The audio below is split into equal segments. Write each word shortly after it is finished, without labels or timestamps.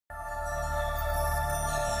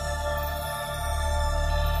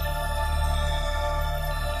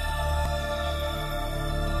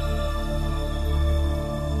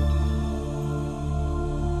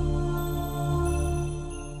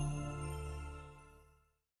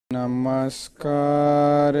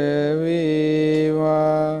නමස්කාර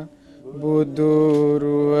වේවා බුදුරුවනට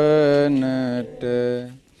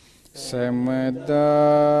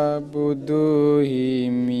සමදා බුදු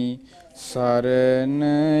හිමි සරණ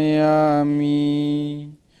යමි.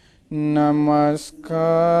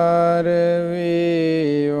 නමස්කාර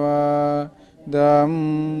වේවා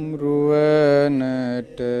ධම්රුවනට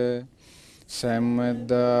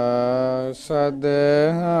සමදා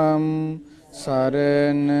සදහම්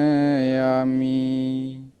සරණ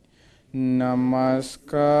යමි.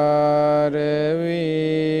 නමස්කාර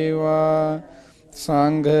වේවා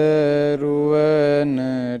සංඝරුවනට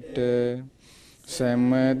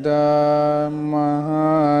සමදා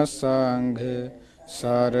මහා සංඝ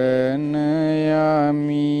සරණ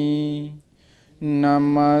යමි.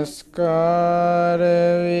 නමස්කාර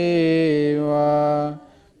වේවා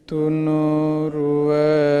තුනුරුවනට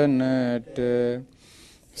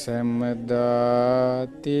සමදා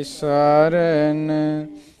තිසරණ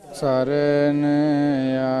සරණ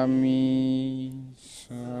යමි.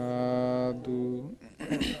 සාදු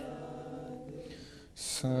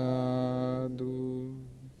සාදු.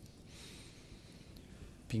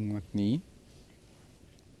 පින්වත්නි,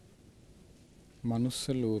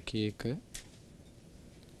 මනුස්ස ලෝකයක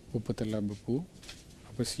උපත ලැබපු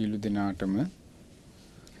අප සියලු දෙනාටම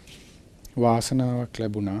වාසනාවක්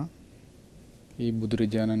ලැබුණා ඒ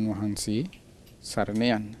බුදුරජාණන් වහන්සේ සරණ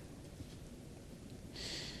යන්න.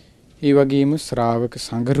 ඒ වගේම ශ්‍රාවක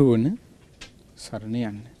සංඝරුවන සරණ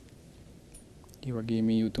යන්න. ඒ වගේම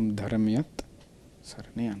මේ උතුම් ධර්මයත්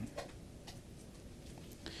සරණ යන්න.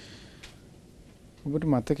 ඔබට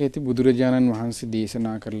මතක ඇති බුදුරජාණන් වහන්සේ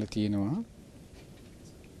දේශනා කරලා තියෙනවා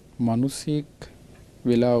මිනිසෙක්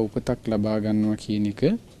වෙලා උපතක් ලබා ගන්නවා කියන එක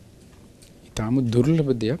ඊටාම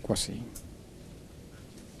දුර්ලභ දෙයක් වශයෙන්.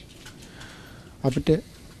 අපිට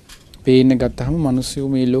පේන්න ගත්තාම මිනිස්සු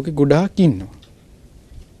මේ ලෝකේ ගොඩාක් ඉන්නවා.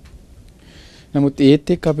 නමුත් ඒත්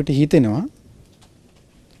එක්ක අපිට හිතෙනවා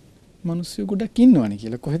මිනිස්සු ගොඩක් ඉන්නවනේ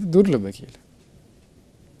කියලා, කොහෙද දුර්ලභ කියලා.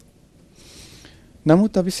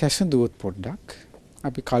 නමුත් අපි සැසඳුවොත් පොඩ්ඩක්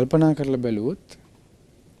අපි කල්පනා කරලා බැලුවොත්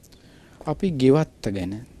අපි ගෙවත්ත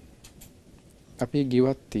ගැන, අපේ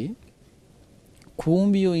ගෙවත්තේ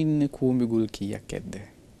කූඹියෝ ඉන්න කූඹි ගුල් කීයක්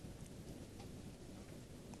ඇද්ද?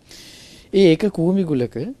 ඒ එක කූඹි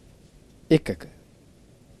ගුලක එකක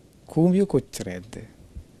කූඹියෝ කොච්චර ඇද්ද?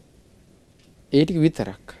 ඒ ටික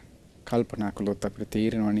විතරක් කල්පනා කළොත් අපිට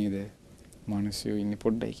තේරෙනව නේද මිනිස්සු ඉන්නේ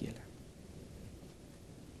පොඩ්ඩයි කියලා.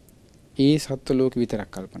 ඒ සත්ත්ව ලෝක විතරක්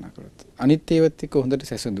කල්පනා කළොත්, අනිත් ඒවත් එක්ක හොඳට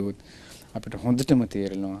සැසඳුවොත් අපිට හොඳටම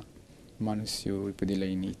තේරෙනවා මිනිස්සු ඉපදිලා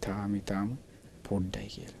ඉන්නේ ඊටාම පොඩ්ඩයි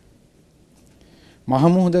කියලා. මහ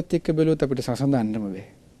මොහොතත් එක්ක බැලුවොත් අපිට සසඳන්නම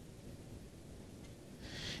බෑ.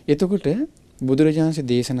 එතකොට බුදුරජාණන්සේ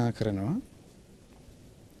දේශනා කරනවා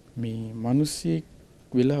මේ මිනිස්සෙක්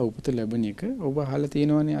වෙලා උපත ලැබෙන එක ඔබ අහලා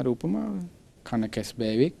තියෙනවනේ අර උපමාව, කන කැස්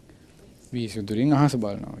බෑවෙක් වීසුදුරින් අහස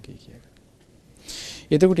බලනවා කියලා.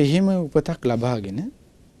 එතකොට එහෙම උපතක් ලබාගෙන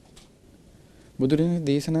බුදුරජාණන්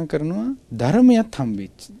දේශනා කරනවා ධර්මයක්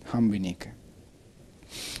හම්බෙන එක.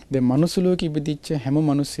 දැන් මනුස්ස ලෝකෙ ඉපදිච්ච හැම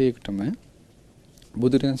මිනිසෙකුටම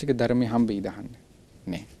බුදුරජාණන්සේගේ ධර්මය හම්බෙයිද අහන්න?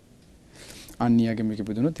 නෑ. අන්‍යයන්ගේ මේක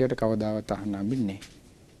ඉපදුනොත් එයාට කවදාවත් අහන්න හම්බෙන්නේ නෑ.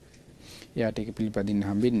 එයාට ඒක පිළිපදින්න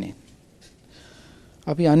හම්බෙන්නේ නෑ.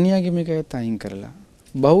 අපි අන්‍යයන්ගේ මේක අයින් කරලා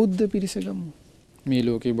බෞද්ධ පිරිස ගමු. මේ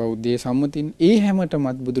ලෝකේ බෞද්ධයේ සම්මතින් ඒ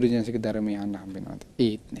හැමතෙමත් බුදුරජාණන්සේගේ ධර්මය අහන්න හම්බෙනවද?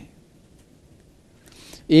 ඒත් නෑ.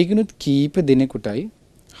 ඒකිනුත් කීප දිනෙකටයි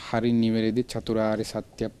හරි නිවැරදි චතුරාර්ය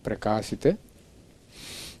සත්‍ය ප්‍රකාශිත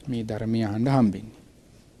මේ ධර්මය අහන්න හම්බෙන්නේ.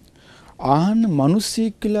 ආහන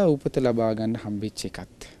මිනිස්සෙක් කියලා උපත ලබා ගන්න හම්බෙච්ච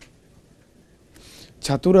එකත්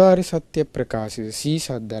චතුරාර්ය සත්‍ය ප්‍රකාශිත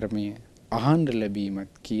සීසත් ධර්මයේ අහන්න ලැබීමත්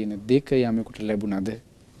කියන දෙක යමෙකුට ලැබුණද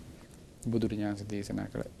බුදුරජාණන් දේශනා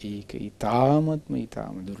කළා ඒක ඊටාම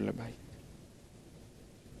දුර්ලභයි.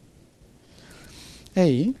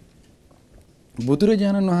 ඇයි?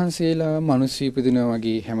 බුදුරජාණන් වහන්සේලා මිනිස්සු ඉපදිනවා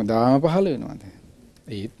වගේ හැමදාම පහළ වෙනවද?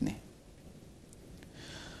 ඒත් නෑ.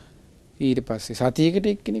 ඊට පස්සේ සතියකට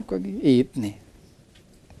එක්කෙනෙක් වගේ ඒත් නෑ.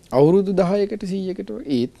 අවුරුදු 10කට 100කට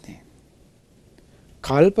ඒත් නෑ.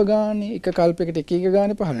 කල්ප ගානේ එක කල්පයකට එක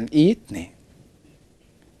ගානේ පහළ වෙන ඒත් නෑ.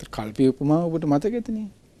 ඒත් කල්පයේ උපමාව ඔබට මතකද?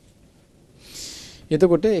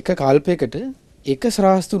 එතකොට එක කල්පයකට එක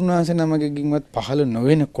ශ්‍රාස්තුන් වහන්සේ නමකකින්වත් පහළ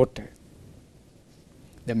නොවෙනකොට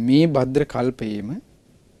දැන් මේ භද්‍ර කල්පයේම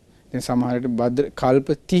දැන් සමහරට භද්‍ර කල්ප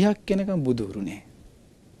 30ක් යනකම් බුදුරු නෑ.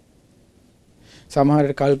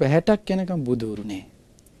 සමහරට කල්ප 60ක් යනකම් බුදුරු නෑ.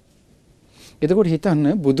 එතකොට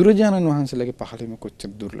හිතන්න බුදුරජාණන් වහන්සේලාගේ පහළම කොච්චර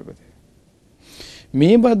දුර්ලභද.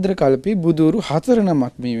 මේ භද්‍ර කල්පේ බුදුරු 4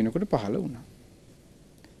 නමක් මේ වෙනකොට පහළ වුණා.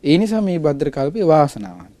 ඒ නිසා මේ භද්‍ර කල්පේ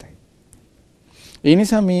වාසනාවන්තයි. ඒ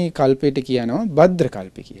නිසා මේ කල්පයට කියනවා භද්‍ර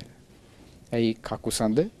කල්පේ කියලා. ඇයි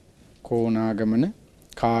කකුසඳ, කෝණාගමන,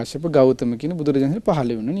 කාශ්‍යප, ගෞතම කියන බුදුරජාණන්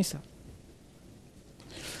පහළ වෙන නිසා.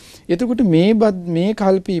 එතකොට මේ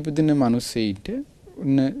කල්පේ ඉපදින මිනිස්සෙයිට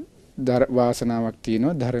වාසනාවක්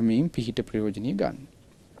තියෙනවා ධර්මයෙන් පිහිට ප්‍රයෝජනෙ ගන්න.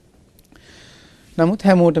 නමුත්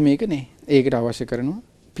හැමෝට මේක නෑ. ඒකට අවශ්‍ය කරනවා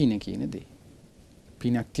පින කියන දේ.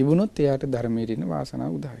 පිනක් තිබුණොත් එයාට ධර්මයේ දෙන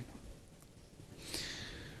වාසනාව උදා වෙනවා.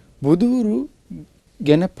 බුදුරු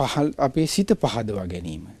ගැන අපේ සිත පහදවා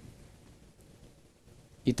ගැනීම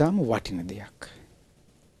ඊටම වටින දෙයක්.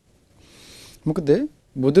 මොකද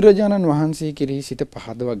බුදුරජාණන් වහන්සේ කෙරෙහි සිත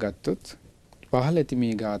පහදවා ගත්තොත් පහළ ඇති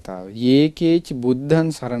මේ ගාථාව යේකේච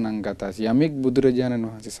බුද්ධං සරණං ගතස් යමෙක් බුදුරජාණන්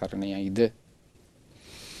වහන්සේ සරණ යයිද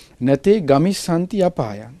නැතේ ගමිස්සන්ති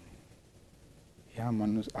අපායං යා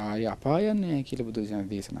මනුස් ආය අපායන් නැහැ කියලා බුදුරජාණන්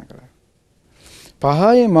දේශනා කළා.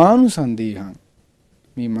 පහයේ මානුසන්දීහං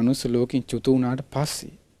මේ මනුස්ස ලෝකෙන් චුත වුණාට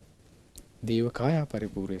පස්සේ දේව කාය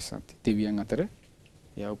පරිපූර්ණසන්ති දෙවියන් අතර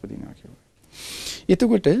එයා උපදිනවා කියලා.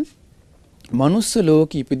 එතකොට මනුස්ස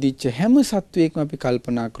ලෝකෙ ඉපදිච්ච හැම සත්වයකම අපි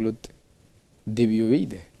කල්පනා කළොත් දෙවියෝ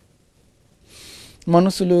වෙයිද?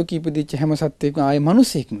 මනුස්ස ලෝකෙ ඉපදිච්ච හැම සත්වයකම ආයේ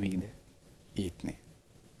මිනිසෙක්ම වෙයිද? ඒත් නෑ.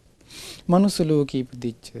 මනුස්ස ලෝකෙ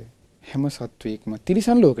ඉපදිච්ච හැම සත්වයකම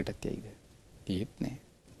තිරිසන් ලෝකෙටත් යයිද? ඒත් නෑ.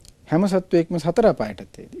 හැම සත්වයකම සතර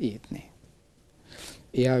අපායටත් යයිද? ඒත් නෑ.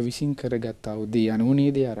 එයා විසින් කරගත් අවදී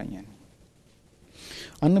අනුනේ දේ අරන් යන්නේ.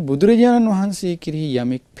 අන්න බුදුරජාණන් වහන්සේ කිරී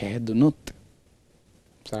යමෙක් පැහැදුනොත්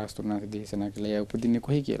ශාස්ත්‍රඥාති දේශනා කළේ එයා උපදින්නේ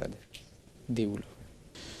කොහේ කියලාද? දෙව්ලොව.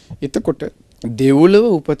 එතකොට දෙව්ලොව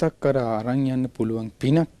උපතක් කර අරන් යන්න පුළුවන්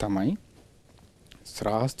පිනක් තමයි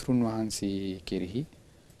ශාස්ත්‍රුන් වහන්සේ කෙරෙහි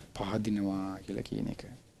පහදිනවා කියලා කියන එක.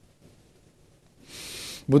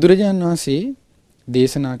 බුදුරජාණන් වහන්සේ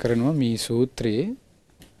දේශනා කරනවා මේ සූත්‍රයේ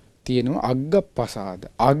තියෙනවා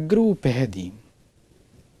අග්ගප්පසාද අග්‍ර වූ පැහැදීම.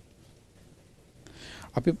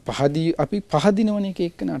 අපි පහදිනවන එක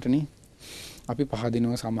එක්කනටනේ. අපි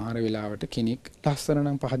පහදිනවා සමහර වෙලාවට කෙනෙක් ලස්සන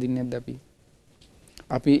නම් පහදින්නේ නැද්ද අපි?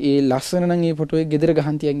 අපි ඒ ලස්සන නම් ඒ ෆොටෝ එක ගෙදර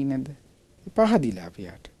ගහන් තියන් ඉන්නේ නැද්ද? පහදිලා අපි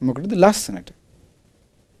යාට. මොකටද ලස්සනට.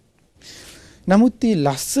 නමුත් මේ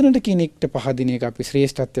ලස්සනට කෙනෙක්ට පහදින එක අපි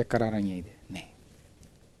ශ්‍රේෂ්ඨත්වයක් කරා අරන් යයිද? නෑ.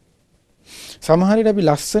 සමහර විට අපි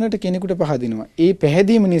ලස්සනට කෙනෙකුට පහදිනවා. ඒ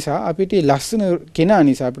පැහැදීම නිසා අපිට ඒ ලස්සන කෙනා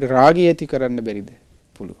නිසා අපිට රාගය ඇති කරන්න බැරිද?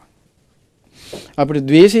 පුළුවන්. අපිට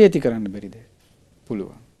ද්වේෂය ඇති කරන්න බැරිද?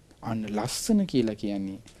 පුළුවන්. අන්න ලස්සන කියලා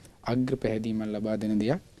කියන්නේ අග්‍ර පැහැදීමක් ලබා දෙන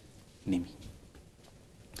දෙයක් නෙමෙයි.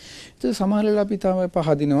 ඒක සමහරවල් අපි තමයි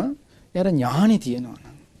පහදිනවා යාර ඥානෙ තියනවා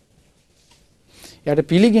නම්. යාට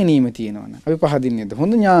පිළිගැනීම තියනවා නම් අපි පහදින්නේ නැද්ද?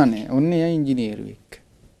 හොඳ ඥානය. ඔන්න එයා ඉංජිනේරුවෙක්.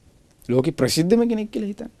 ලෝකෙ ප්‍රසිද්ධම කෙනෙක් කියලා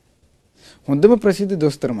හිතන්න. හොඳම ප්‍රසිද්ධ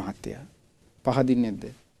දොස්තර මහත්තයා. පහදින්නේ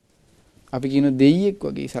නැද්ද? අපි කියන දෙයියෙක්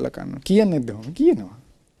වගේ සලකනවා. කියන්නේ නැද්ද? ඔහොම කියනවා.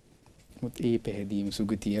 මොකද ඒ පැහැදීම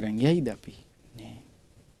සුගතිය අරන් යයිද අපි? නෑ.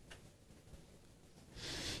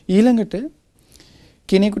 ඊළඟට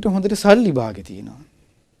කෙනෙකුට හොඳට සල්ලි භාගෙ තියෙනවා.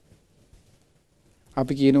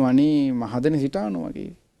 අපි කියනවා අනේ මහදන සිටානෝ වගේ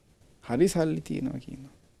හරි සල්ලි තියෙනවා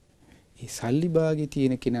කියනවා. ඒ සල්ලි භාගෙ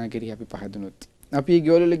තියෙන කෙනා කෙරෙහි අපි පහදුනොත් අපි ඒ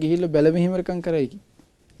ගෙවල් වල ගිහිල්ලා බැල මෙහෙමරකම් කරයි.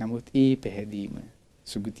 නමුත් ඒ පැහැදීම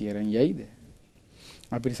සුගතිය අරන් යයිද?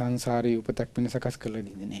 අපිට සංසාරේ උපතක් වෙන සකස් කරලා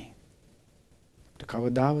දෙන්නේ නෑ. අපිට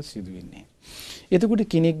කවදාවත් සිදු වෙන්නේ නෑ. එතකොට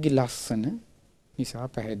කෙනෙක්ගේ ලස්සන නිසා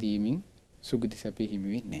පැහැදීමෙන් සුගති සැපේ හිමි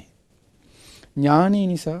වෙන්නේ නෑ. ඥානෙ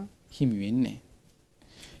නිසා හිමි වෙන්නේ නෑ.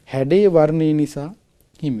 හැඩේ වර්ණේ නිසා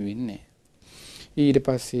හිමි වෙන්නේ නෑ. ඊට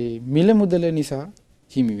පස්සේ මිල මුදල නිසා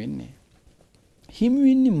හිමි වෙන්නේ නෑ. හිමි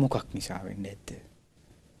වෙන්නේ මොකක් නිසා වෙන්නේ නැද්ද?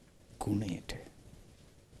 ගුණයට.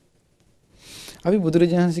 අපි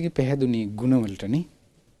බුදුරජාණන්සේගේ පැහැදුනේ ගුණ වලටනේ.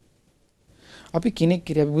 අපි කෙනෙක්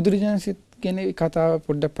කිරි අපි බුදුරජාණන්සේ ගැන කතාව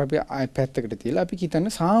පොඩ්ඩක් අපි පැත්තකට තියලා අපි හිතන්න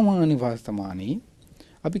සාමාන්‍ය වාස්තමානී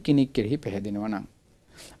අපි කෙනෙක් කෙරෙහි පැහැදෙනවා නම්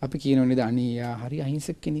අපි කියනෝනේද අනේ යා හරි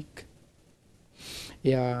අහිංසක කෙනෙක්.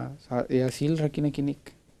 එයා සීල් රකින්න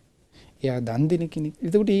කෙනෙක්. එයා දන් දෙන කෙනෙක්.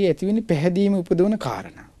 එතකොට මේ ඇති වෙන්නේ පැහැදීම උපදවන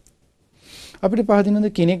කාරණා. අපිට පහදිනොත්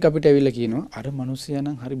කෙනෙක් අපිට ඇවිල්ලා කියනවා අර මිනිස්සයා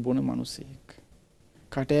නම් හරි බොන මිනිසෙක්.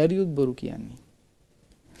 කට ඇරියොත් බොරු කියන්නේ.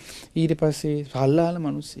 ඊට පස්සේ සල්ලාල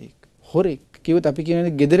මිනිසෙක්. හොරෙක්. කිව්වොත් අපි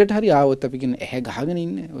කියන්නේ ගෙදරට හරි ආවොත් අපි කියන්නේ ඇහැ ගහගෙන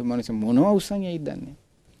ඉන්නේ. ওই මිනිස්සු මොනවා උස්සන් යයිද දන්නේ.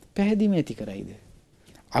 පැහැදීම ඇති කරයිද?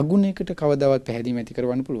 අගුණයකට කවදාවත් පැහැදීම ඇති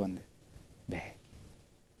කරවන්න පුළුවන්ද? බෑ.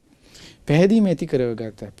 පැහැදීම ඇති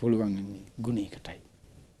කරවගත්ත පුළුවන් ඉන්නේ ගුණයකටයි.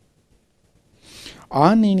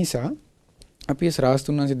 ආන්නේ නිසා අපි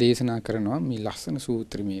ශ්‍රාස්තුන්වන්සේ දේශනා කරනවා මේ ලස්සන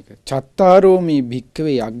සූත්‍රය මේක. චත්තාරෝ මේ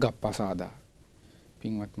භික්කවේ යග්ගප්පසාදා.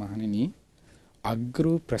 පින්වත් මහණෙනි අග්‍ර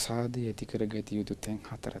ප්‍රසාදය ඇති කරගත යුතු තැන්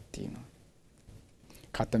 4ක් තියෙනවා.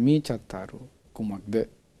 කතමේ චත්තාරෝ කුමක්ද?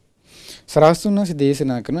 ශාස්ත්‍රඥයන්සේ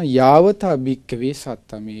දේශනා කරන යාවතා භික්කවේ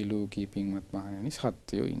සත්තා මේ ලෝකී පින්වත් මහණෙනි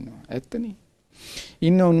සත්‍යෝ ඉන්නවා. ඇත්තනේ.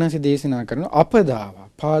 ඉන්න උන්වහන්සේ දේශනා කරන අපදාව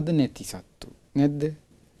පාද නැති සත්තු. නැද්ද?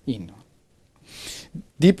 ඉන්නවා.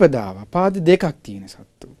 දීපදාව පාද දෙකක් තියෙන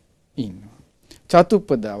සත්තු ඉන්නවා.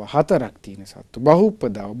 චතුප්පදාව 4ක් තියෙන සත්තු.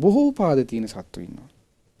 බහුප්පදාව බොහෝ පාද තියෙන සත්තු ඉන්නවා.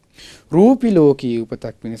 රූපී ලෝකී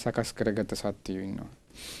උපතක් වෙන සකස් කරගත් සත්වයෝ ඉන්නවා.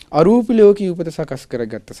 අරූපී ලෝකී උපත සකස්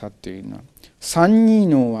කරගත් සත්වයෝ ඉන්නවා.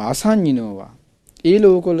 සංඤීනෝවා අසංඤීනෝවා ඒ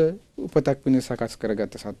ලෝකවල උපතක් වෙන සකස්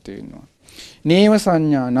කරගත් සත්වයෝ ඉන්නවා. නේව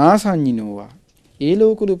සංඥා නාසංඤීනෝවා ඒ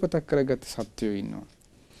ලෝකවල උපතක් කරගත් සත්වයෝ ඉන්නවා.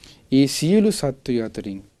 ඒ සියලු සත්වයෝ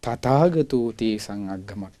අතරින් තථාගතෝ තේසං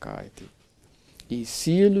අග්ගමක්ඛායති. ඒ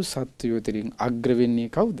සියලු සත්වයෝ අතරින් අග්‍ර වෙන්නේ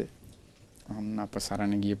කවුද? අන්න අප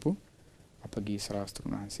සරණ ගියපු අපගේ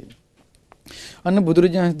ශාස්ත්‍රඥ වහන්සේ. අන්න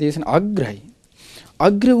බුදුරජාණන් දේශන අග්‍රයි.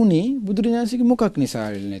 අග්‍ර වුණේ බුදුරජාණන්සේගේ මොකක් නිසා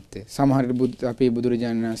වෙන්නේ නැත්තේ? සමහර අපේ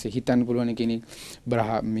බුදුරජාණන් වහන්සේ හිතන්න පුළුවන් කෙනෙක්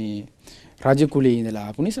මේ රජ කුලේ ඉඳලා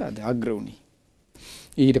ආපු නිසාද අග්‍ර වුණේ?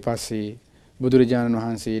 ඊට පස්සේ බුදුරජාණන්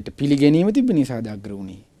වහන්සේට පිළිගැනීම තිබෙන නිසාද අග්‍ර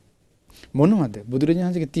වුණේ? මොනවද?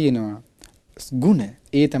 බුදුරජාණන්සේගේ තියෙනවා ගුණ.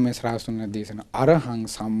 ඒ තමයි ශාස්ත්‍රඥ දේශන අරහං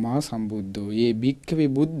සම්මා සම්බුද්ධෝ යේ භික්ඛවේ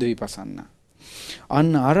බුද්ධ විපස්සනා.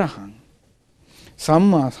 අන්න අරහං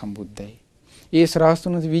සම්මා සම්බුද්ධයි. ඒ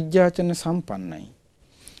ශාස්ත්‍රඥ විද්‍යාචන සම්පන්නයි.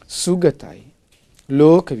 සුගතයි.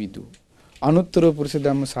 ලෝකවිදු. අනුත්තර පුරුෂ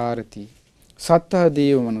ධම්ම සාරති. සත්තා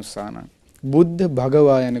දේව මනුස්සානං. බුද්ධ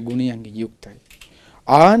භගවා යන ගුණයන්ගෙන් යුක්තයි.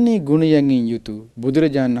 ආනි ගුණයන්ගෙන් යුතු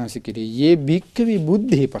බුදුරජාණන් වහන්සේ කෙරෙහි යේ භික්ඛවේ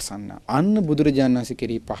බුද්ධේ පසන්න. අන්න බුදුරජාණන් වහන්සේ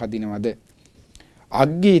කෙරෙහි පහදිනවද?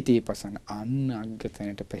 අග්ගේතේ පසන්න. අන්න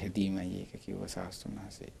අග්ගතැනට පැහැදීමයි ඒක කිව්ව ශාස්ත්‍රඥ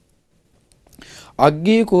වහන්සේ.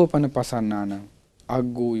 අග්ගේ කෝපන පසන්නාන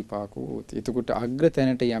අග්ගෝ විපාකෝ හෝති. එතකොට අග්‍ර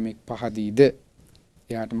තැනට යමෙක් පහදීද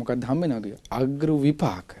එයාට මොකක්ද හම්බ වෙනවද? අග්‍ර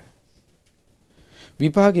විපාක.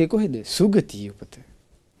 විපාකේ කොහෙද? සුගතිය උපත.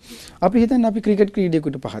 අපි හිතන්නේ අපි ක්‍රිකට්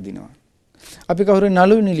ක්‍රීඩකයෙකුට පහදිනවා. අපි කවුරු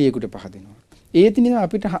නළු නිලියෙකුට පහදිනවා. ඒත් නේ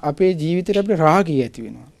අපිට අපේ ජීවිතේට අපිට රාගය ඇති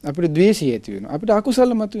වෙනවා. අපිට ද්වේෂය ඇති වෙනවා. අපිට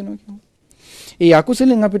අකුසල මත වෙනවා කියනවා. ඒ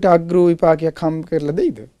අකුසලෙන් අපිට අග්‍ර විපාකයක් හම්බ කරලා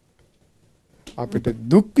දෙයිද? අපිට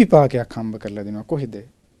දුක් විපාකයක් හම්බ කරලා දෙනවා. කොහෙද?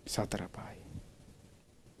 සතර පායි.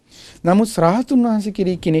 නමුත් ශ්‍රාවතුන් වහන්සේ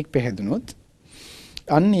කිරී කෙනෙක් පැහැදුනොත්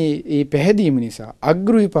අන්න ඒ පැහැදීම නිසා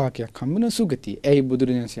අග්‍ර විපාකයක් හම්බ වෙන සුගතිය. ඇයි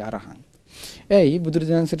බුදුරජාණන්සේ අරහං? ඇයි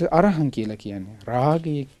බුදුරජාණන්සේට අරහං කියලා කියන්නේ?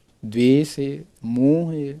 රාගය, ද්වේෂය,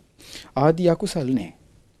 මෝහය ආදී අකුසල් නැහැ.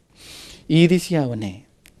 ඊර්ෂ්‍යාව නැහැ.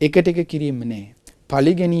 එකට එක කිරීම නැහැ.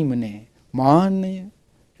 පරිගැනීම නැහැ. මාන්නය,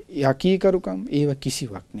 යකීකරුකම් ඒව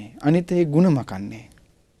කිසිවක් නැහැ. අනිත් ඒ ಗುಣමකන්නේ.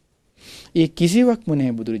 ඒ කිසිවක්ම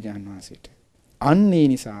නැහැ බුදුරජාණන් වහන්සේට. අන්න ඒ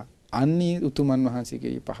නිසා අන්නේ උතුමන්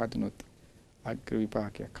වහන්සේගේ පහදුනොත් අග්‍ර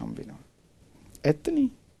විපාකයක් හම්බ වෙනවා. ඇත්තනේ.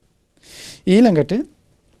 ඊළඟට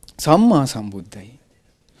සම්මා සම්බුද්ධයි.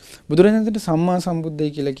 බුදුරජාණන්ට සම්මා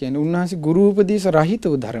සම්බුද්ධයි කියලා කියන්නේ උන්වහන්සේ ගුරු උපදේශ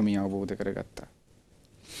රහිතව ධර්මය අවබෝධ කරගත්තා.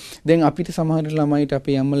 දැන් අපිට සමහර ළමයිට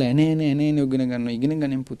අපේ අම්මලා එනේ උගෙන ගන්නවා. ඉගෙන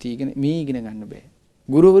ගන්න පුතී මේ ඉගෙන ගන්න බෑ.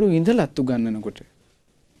 ගුරුවරු ඉඳලත් උගන්වනකොට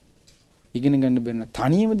ඉගෙන ගන්න බැන්න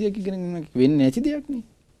තනියම දෙයක් ඉගෙන ගන්න වෙන්නේ නැති දෙයක් නේ.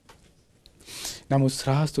 නමුත්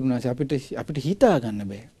ශාස්ත්‍රඥාච අපිට හිතා ගන්න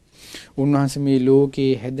බෑ. උන්වහන්සේ මේ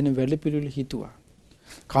ලෝකේ හැදෙන වැඩපිළිවෙල හිතුවා.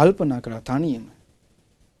 කල්පනා කරලා තනියම.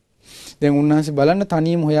 දැන් උන්වහන්සේ බලන්න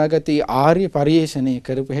තනියම හොයාගත්තේ ආර්ය පරිේශණය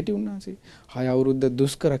කරපු හැටි උන්වහන්සේ 6 අවුරුද්ද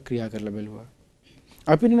දුෂ්කර ක්‍රියා කරලා බැලුවා.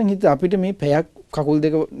 අපිට නම් හිත අපිට මේ පැයක් කකුල්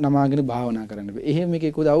දෙක නමාගෙන භාවනා කරන්න බෑ. එහෙම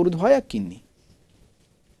මේකේ කොහොද අවුරුදු 6ක් ඉන්නේ.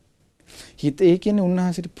 හිත ඒ කියන්නේ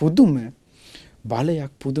උන්වහන්සේට පුදුම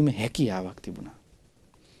බලයක් පුදුම හැකියාවක් තිබුණා.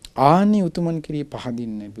 ආනි උතුමන් කිරී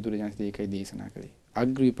පහදින්නේ බුදුරජාණන් ඒකයි දේශනා කළේ.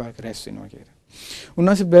 අග්‍ර විපාක රැස් වෙනවා කියලා.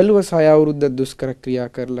 උන්වහන්සේ බැලුවා 6 අවුරුද්ද දුෂ්කර ක්‍රියා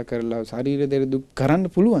කරලා ශරීර දෙර දුක් කරන්න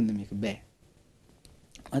පුළුවන්ද මේක? බෑ.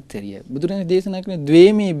 අතරිය බුදුරජාණන් දේශනා කරන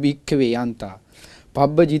ද්වේමේ භික්ඛවේ යන්තා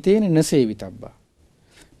පබ්බජිතේන නසේවිතබ්බා.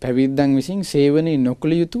 පැවිද්දන් විසින් සේවනයේ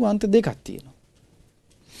නොකළ යුතු අන්ත දෙකක් තියෙනවා.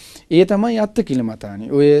 ඒ තමයි අත්ති කිලමතානි.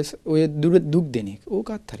 ඔය දුක් දෙන එක. ඕක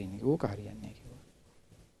අත්හරින්නේ. ඕක හරියන්නේ නැහැ කිව්වා.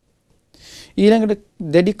 ඊළඟට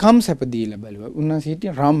දැඩි කම් සැප දීලා බලුවා. උන්වහන්සේ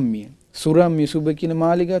හිටිය රම්මිය, සුරම්මිය සුබ කියන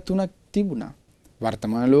මාලිගා 3ක් තිබුණා.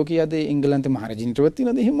 වර්තමාන ලෝකයේ අද එංගලන්තේ මහරජින්ටවත්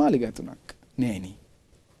තියෙනවද එහෙම මාලිගා 3ක්? නෑ නේ.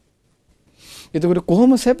 එතකොට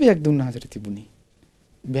කොහොම සැපයක් දුන්නාසට තිබුණේ?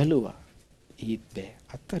 බැලුවා. ඊත් බෑ.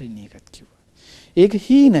 අත්හරින්නේ එකත් කිව්වා. ඒක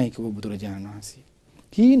හීනයි කිව්ව බුදුරජාණන් වහන්සේ.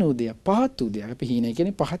 හීනෝ දෙයක්, පහත් වූ දෙයක්. අපි හීනයි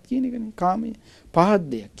කියන්නේ පහත් කියන එකනේ. කාමයේ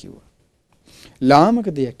පහත් දෙයක් කිව්වා. ලාමක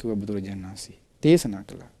දෙයක් කිව්ව බුදුරජාණන් වහන්සේ. දේශනා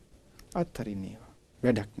කළා. අත්හරින්නේ ඒවා.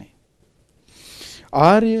 වැඩක් නැහැ.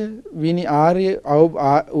 ආර්ය විනි ආර්ය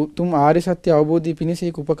උතුම් ආර්ය සත්‍ය අවබෝධය පිණිස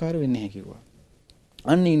ඒක උපකාර වෙන්නේ නැහැ කිව්වා.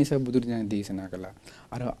 අන්න ඒ නිසා බුදුරජාණන් දේශනා කළා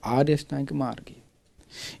අර ආර්ය අෂ්ටාංගික මාර්ගය.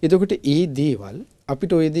 එතකොට ඒ දේවල්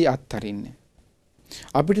අපිට ඔය දේ අත්හරින්න.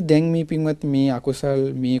 අපිට දැන් මේ පින්වත් මේ අකුසල්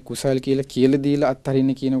මේ කුසල් කියලා දීලා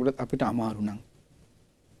අත්හරින්න කියනකොට අපිට අමාරු නම්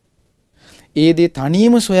ඒ දේ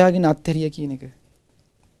තනියම සොයාගෙන අත්හැරිය කියන එක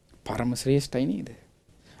පරම ශ්‍රේෂ්ඨයි නේද?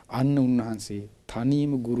 අන්න උන්වහන්සේ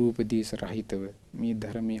තනියම ගුරු උපදේශ රහිතව මේ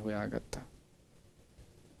ධර්මයේ හොයාගත්තා.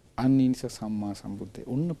 අන්න නිසා සම්මා සම්බුද්ධය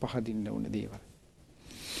උන්න පහදින්න ඕන දේවල්.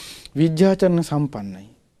 විද්‍යාචරණ සම්පන්නයි.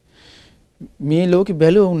 මේ ලෝකෙ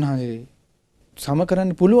බැලුව උන්වහන්සේ සම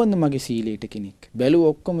කරන්න පුළුවන්ද මගේ සීලයට කෙනෙක්? බැලුව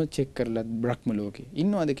ඔක්කොම චෙක් කරලා බ්‍රහ්ම ලෝකේ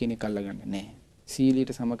ඉන්නවද කෙනෙක් අල්ලගන්න? නැහැ.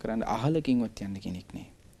 සීලයට සම කරන්න අහලකින්වත් යන්න කෙනෙක්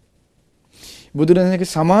නැහැ. බුදුරජාණන්ගේ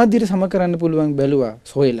සමාධියට සම කරන්න පුළුවන් බැලුවා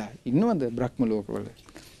සොයලා ඉන්නවද බ්‍රහ්ම ලෝකවල,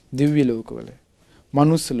 දිව්‍ය ලෝකවල,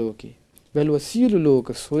 මනුස්ස ලෝකේ බැලුවා සියලු ලෝක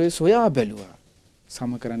සොයා බැලුවා.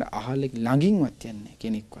 සම කරන්න අහලක ළඟින්වත් යන්නේ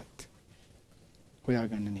කෙනෙක්වත්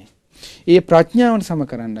හොයාගන්න නැහැ. ඒ ප්‍රඥාවට සම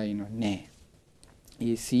කරන්න අයිනව නැහැ.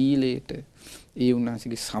 ඒ සීලයට, ඒ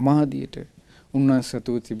උන්වහන්සේගේ සමාධියට, උන්වහන්සේ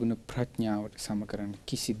සතු තිබුණ ප්‍රඥාවට සම කරන්න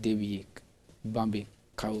කිසි දෙවියෙක් බඹෙක්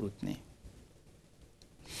කවුරුත් නැහැ.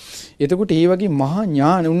 එතකොට ඒ වගේ මහා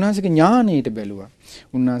ඥාන උන්වහන්සේගේ ඥානයට බැලුවා.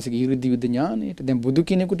 උන්වහන්සේගේ 이르දි විද ඥානයට. දැන් බුදු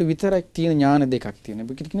කෙනෙකුට විතරක් තියෙන ඥාන දෙකක් තියෙනවා.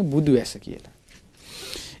 ඒකට කියන්නේ බුදු ඇස කියලා.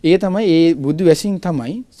 ඒ තමයි ඒ බුදු ඇසින්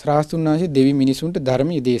තමයි ශ්‍රාස්තුන් වහන්සේ දෙවි මිනිසුන්ට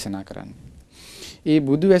ධර්මයේ දේශනා කරන්නේ. ඒ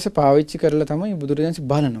බුදු ඇස පාවිච්චි කරලා තමයි බුදුරජාණන්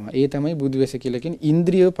බලනවා. ඒ තමයි බුදු ඇස කියලා කියන්නේ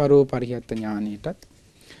ඉන්ද්‍රිය පරෝපරිහත් ඥානයටත්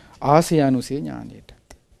ආසයානුසේ ඥානයටත්.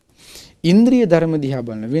 ඉන්ද්‍රිය ධර්ම දිහා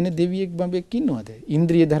බලන වෙන දෙවියෙක් බඹෙක් ඉන්නවද?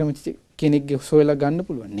 ඉන්ද්‍රිය ධර්ම කෙනෙක්ගේ සොයලා ගන්න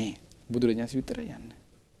පුළුවන් නෑ. බුදුරජාණන් විතරයි යන්නේ.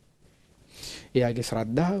 එයාගේ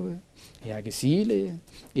ශ්‍රද්ධාව, එයාගේ සීලය,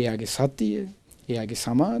 එයාගේ සතිය, එයාගේ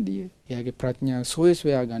සමාධිය, එයාගේ ප්‍රඥාව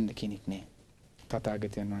සොයා ගන්න කෙනෙක් නෑ.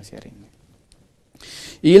 තථාගතයන් වහන්සේ අරින්නේ.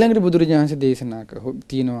 ඊළඟට බුදුරජාණන් දේශනා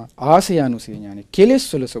තියෙනවා ආසයානුසේ ඥානෙ, කෙලෙස්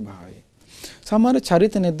වල ස්වභාවය. සමහර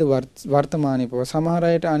චරිත නැද්ද වර්තමානයේ පව සමහර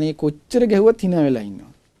අයට අනේ කොච්චර ගැහුවත් hina වෙලා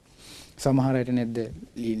ඉන්නවා. සමහර අයට නැද්ද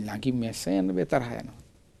ළඟින් මැස්ස යන බෙතරහ යනවා.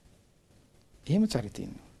 එහෙම චරිත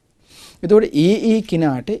ඉන්නවා. එතකොට ඒ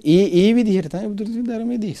කිනාට ඒ විදිහට තමයි බුදුරජාණන්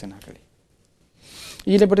ධර්මයේ දේශනා කළේ.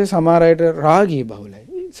 ඊළඟට සමහර අයට රාගය බහුලයි.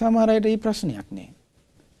 සමහර අයට ඒ ප්‍රශ්නයක් නෑ.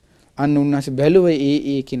 අන්න උන්වහන්සේ බැලුවේ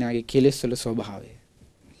ඒ කිනාගේ කෙලෙස් වල ස්වභාවය.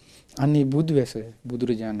 අන්නේ බුදු වැස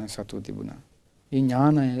බුදුරජාණන් සතු තිබුණා. ඒ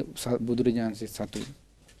ඥානය බුදුරජාණන්සේ සතු.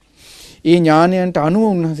 ඒ ඥානයන්ට අනුව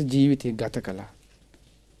උන්වහන්සේ ජීවිතය ගත කළා.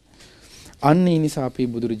 අන්න ඒ නිසා අපි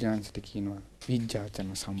බුදුරජාණන්ට කියනවා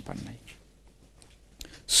විද්‍යාචරණ සම්පන්නයි.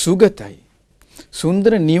 සුගතයි.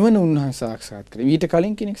 සුන්දර නිවන උන්වහන්සේ සාක්ෂාත් කරේ. ඊට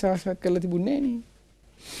කලින් කෙනෙක් සාක්ෂාත් කරලා තිබුණේ නැහැ නේ.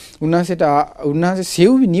 උන්වහන්සේ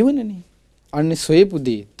සෙව්වි නිවනනේ. අන්නේ සොයපු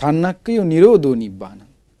දේ තණ්හක්කයෝ නිරෝධෝ නිබ්බාන.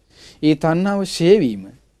 ඒ තණ්හාව ෂේවීම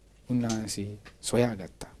උන්වහන්සේ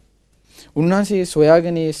සොයාගත්තා. උන්වහන්සේ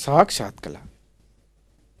සොයාගෙන සාක්ෂාත් කළා.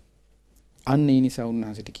 අන්න ඒ නිසා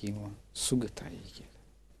උන්වහන්සේට කියනවා සුගතයි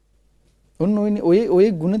කියලා. ඔය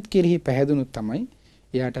ගුණත් කෙරෙහි පැහැදුනොත් තමයි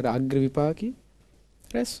එයාට අග්‍ර විපාකේ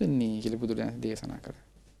රැස් වෙන්නේ කියලා බුදුරජාණන් දේශනා කළා.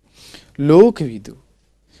 ලෝකවිදු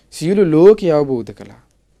සියලු ලෝකය අවබෝධ කළා.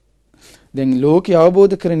 දැන් ලෝකය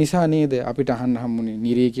අවබෝධ කර නිසා නේද අපිට අහන්න හම්බුනේ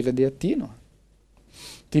නිරේ කියලා දෙයක් තියෙනවා.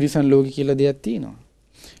 තිරිසන් ලෝකෙ කියලා දෙයක් තියෙනවා.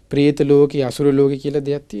 പ്രേත ලෝකෙ, අසුර ලෝකෙ කියලා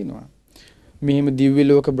දෙයක් තියෙනවා. මෙහෙම දිව්‍ය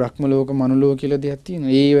ලෝක, බ්‍රහ්ම ලෝක, මනුලෝක කියලා දෙයක්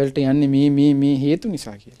තියෙනවා. ඒ වලට යන්නේ මේ හේතු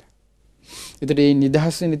නිසා කියලා. ඒතට මේ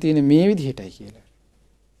නිදහස් වෙන්න තියෙන මේ විදිහටයි කියලා.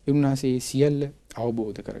 උන්වහන්සේ සියල්ල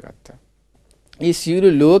අවබෝධ කරගත්තා. ඒ සියලු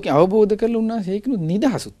ලෝක අවබෝධ කරලා උන්වහන්සේ ඒකනොත්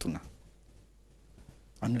නිදහසුත් වුණා.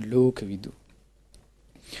 අන්න ලෝකවිදු.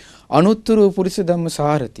 අනුත්තර පුරිස ධම්ම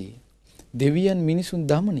සාරති දෙවියන් මිනිසුන්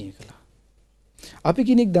දමනය කළා. අපි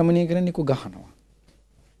කෙනෙක් දමනය කරන්නේ එක්ක ගහනවා.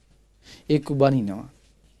 එක්ක බනිනවා.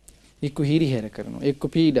 එක්ක හිරිහැර කරනවා. එක්ක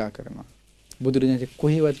පීඩා කරනවා. බුදුරජාණන්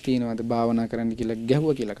කොහෙවත් තියනවාද භාවනා කරන්න කියලා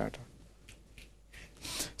ගැහුවා කියලා කාටවත්.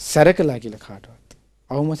 සැරකලා කියලා කාටවත්.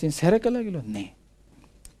 අවමසින් සැරකලා කියලා නෑ.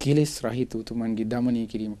 කෙලෙස් රහිත උතුමන්ගේ දමනය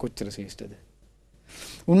කිරීම කොච්චර ශ්‍රේෂ්ඨද?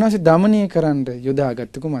 උන්වහන්සේ දමනය කරන්න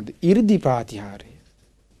යොදාගත්ත කොහොමද? 이르දි ප්‍රාතිහාරය.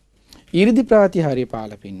 이르දි ප්‍රාතිහාරය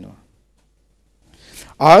පාල පින්නවා.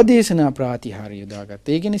 ආදේශනා ප්‍රාතිහාරය යොදාගත්ත.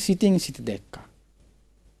 ඒ කියන්නේ සිතින් සිත දැක්කා.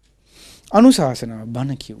 අනුශාසනාව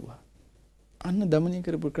බණ කිව්වා. අන්න දමනය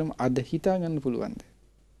කරපු ක්‍රම අද හිතා ගන්න පුළුවන්ද?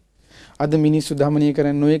 අද මිනිස්සු දමනය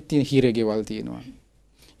කරන්නේ නොයෙක් තියෙන හිරගෙවල් තියෙනවා.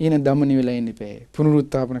 ඊන දමනය වෙලා ඉන්න එපා.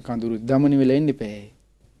 පුනරුත්ථාපන කඳුරු දමනය වෙලා ඉන්න එපා.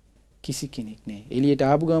 කිසි කෙනෙක් නෑ. එළියට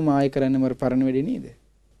ආපු ගම ආයෙ කරන්න මර පරණ වෙන්නේ නේද?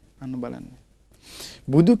 අන්න බලන්න.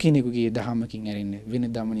 බුදු කෙනෙකුගේ දහමකින් ඇරෙන්න වෙන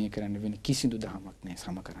දමනය කරන්න වෙන කිසිදු දහමක් නෑ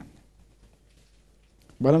සම කරන්න.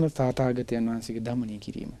 බලන තාතාගතයන් වහන්සේගේ දමනය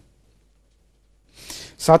කිරීම.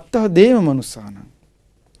 සත්තා දේව මනුස්සාන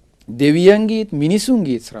දෙවියන්ගේත්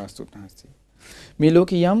මිනිසුන්ගේත් ශ්‍රාස්තුන් වහන්සේ. මේ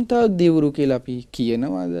ලෝකේ යම් තාක් දෙවිවරු කියලා අපි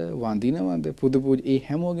කියනවද වඳිනවද පුද පූජා ඒ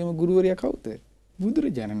හැමෝගෙම ගුරුවරයා කවුද?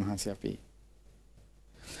 බුදුරජාණන් වහන්සේ අපේ.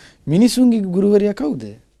 මිනිසුන්ගේ ගුරුවරයා කවුද?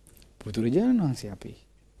 බුදුරජාණන් වහන්සේ අපේ.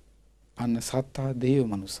 අන්න සත්තා දේව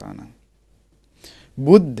මනුස්සාන.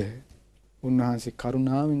 බුද්ධ උන්වහන්සේ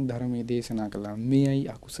කරුණාවෙන් ධර්මයේ දේශනා කළා. මෙයයි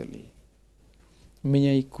අකුසලයේ.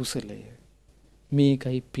 මෙයයි කුසලය.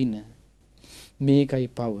 මේකයි පින. මේකයි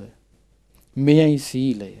පව. මෙයයි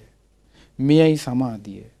සීලය. මෙයයි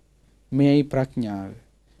සමාධිය. මෙයයි ප්‍රඥාව.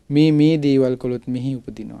 මේ දේවල් කළොත් මෙහි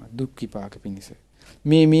උපදිනවා දුක් විපාක පිණිස.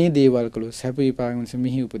 මේ දේවල් කළොත් සැප විපාක පිණිස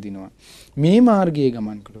මෙහි උපදිනවා. මේ මාර්ගයේ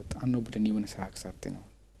ගමන් කළොත් අන්න ඔබට නිවන සාක්ෂාත් වෙනවා.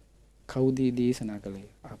 කවුද දේශනා කළේ?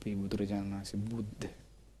 අපේ බුදුරජාණන් වහන්සේ බුද්ධ.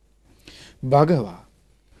 භගවා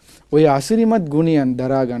ඔය අසිරිමත් ගුණයන්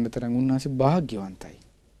දරා ගන්න තරම් උන්වහන්සේ භාග්‍යවන්තයි.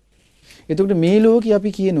 එතකොට මේ ලෝකේ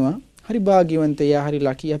අපි කියනවා හරි භාග්‍යවන්තයා හරි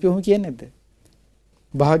ලකී අපි ඔහොම කියන්නේ නැද්ද?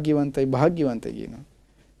 භාග්‍යවන්තයි කියනවා.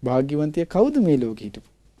 භාග්‍යවන්තයා කවුද මේ ලෝකේ හිටපු?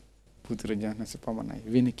 බුදුරජාණන් වහන්සේ පමණයි.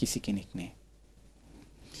 වෙන කිසි කෙනෙක් නෑ.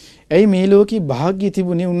 ඇයි මේ ලෝකේ භාග්‍ය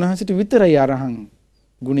තිබුණේ උන්වහන්සේට විතරයි අරහං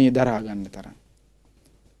ගුණේ දරා ගන්න තරම්.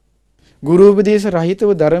 ගුරු උපදේශ රහිතව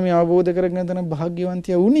ධර්මය අවබෝධ කරගෙන තන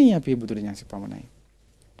භාග්‍යවන්තයා වුණේ අපේ බුදුරජාණන්සේ පමණයි.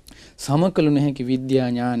 සමකලු නැහැකි විද්‍යා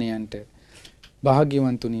ඥානයන්ට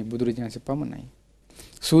භාග්‍යවන්තුනේ බුදුරජාණන්සේ පමණයි.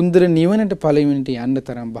 සුන්දර නිවනට ඵලෙමින්ට යන්න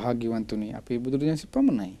තරම් භාග්‍යවන්තුනේ අපේ බුදුරජාණන්සේ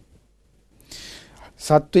පමණයි.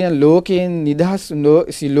 සත්වයන් ලෝකයෙන් නිදහස්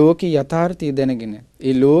ලෝකේ යථාර්ථය දැනගෙන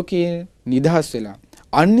ඒ ලෝකයේ නිදහස් වෙලා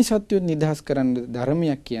අන්‍ය සත්වයන් නිදහස් කරන්න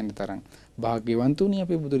ධර්මයක් කියන තරම් භාග්‍යවන්තුනේ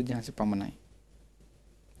අපේ බුදුරජාණන්සේ පමණයි.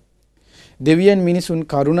 දෙවියන් මිනිසුන්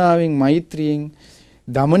කරුණාවෙන් මෛත්‍රියෙන්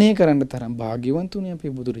දමනය කරන්න තරම් භාග්‍යවන්තුනේ අපේ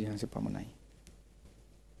බුදුරජාණන්සේ පමණයි.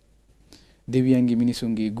 දෙවියන්ගේ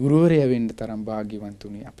මිනිසුන්ගේ ගුරුවරයා වෙන්න තරම්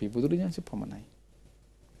භාග්‍යවන්තුනේ අපේ බුදුරජාණන්සේ පමණයි.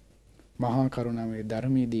 මහා කරුණාවේ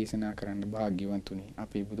ධර්මයේ දේශනා කරන්න භාග්‍යවන්තුනේ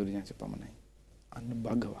අපේ බුදුරජාණන්සේ පමණයි. අන්න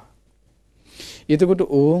භගවා. එතකොට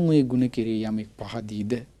ඕන් ওই ගුණ කෙරේ යමෙක්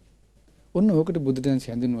පහදීද? ඔන්න ඕකට බුදුදහමේ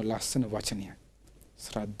හඳුන්වන ලස්සන වචනයක්.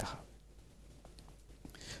 ශ්‍රද්ධාව.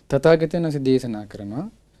 තථාගතයන් වහන්සේ දේශනා කරනවා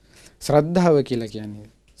ශ්‍රද්ධාව කියලා කියන්නේ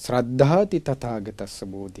ශ්‍රද්ධාති තථාගතස්ස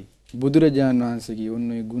බෝධි. බුදුරජාණන් වහන්සේගේ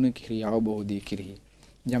ඔන්නේ ගුණ කිරී අවබෝධය කිරී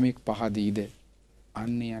යමෙක් පහදීද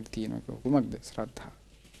අන්නේයට තියෙන කොහොමද ශ්‍රද්ධාව.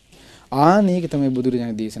 ආනේක තමයි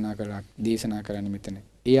බුදුරජාණන් දේශනා කරන්නේ මෙතන.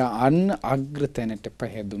 එයා අන්න අග්‍රතැනට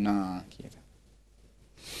පහදුනා කියලා.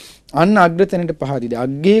 අන්න අග්‍රතැනට පහදීද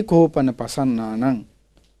අග්ගේ කෝපන පසන්නානං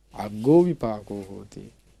අග්ගෝ විපාකෝ හෝති.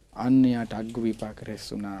 අන්න යාට අග්ග විපාක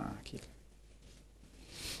රැස්ුණා කියලා.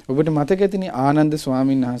 ඔබට මතක ඇතිනේ ආනන්ද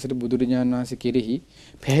ස්වාමීන් වහන්සේට බුදුරජාණන් වහන්සේ කෙරෙහි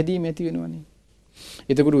පැහැදීම ඇති වෙනවනේ.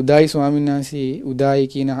 එතකොට උදායි ස්වාමීන් වහන්සේ උදායි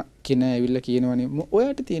කියන කෙනා ඇවිල්ලා කියනවනේ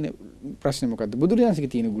ඔයාට තියෙන ප්‍රශ්නේ මොකද්ද? බුදුරජාණන්සේගේ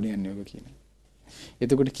තියෙන ගුණයන්නේ ඔබ කියන.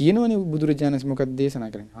 එතකොට කියනවනේ බුදුරජාණන්සේ මොකක්ද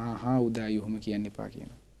දේශනා කරන්නේ? ආහා උදායි ඔහොම කියන්න එපා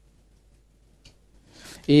කියනවා.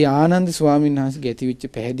 ඒ ආනන්ද ස්වාමීන් වහන්සේගේ ඇතිවෙච්ච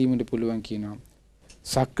පැහැදීමට පුළුවන් කියනවා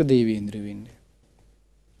සක්‍ර දේවේන්ද්‍ර වෙන්න.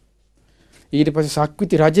 ඊට පස්සේ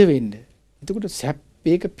සක්විති රජ වෙන්න. එතකොට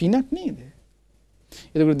ඒක පිනක් නේද?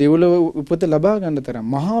 එතකොට දෙව්ලොව උපත ලබා ගන්න තරම්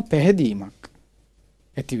මහා පැහැදීමක්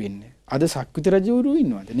ඇති වෙන්නේ. අද සක්විති රජවරු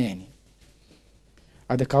ඉන්නවද? නෑනේ.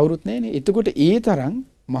 අද කවුරුත් නෑනේ. එතකොට ඒ තරම්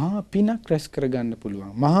මහා පිනක් රැස් කරගන්න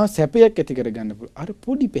පුළුවන්. මහා සැපයක් ඇති කරගන්න පුළුවන්. අර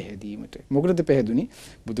පොඩි පැහැදීමට. මොකටද පැහැදුනේ?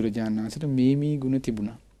 බුදුරජාණන් වහන්සේට මේ ගුණ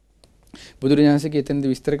තිබුණා. බුදුරජාණන්සේගේ එතනද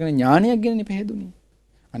විස්තර කරන ඥානයක් ගැනනේ පැහැදුනේ.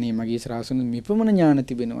 අනේ මගේ ශ්‍රාසන මෙපමණ ඥාන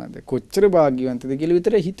තිබෙනවද? කොච්චර භාග්‍යවන්තද කියලා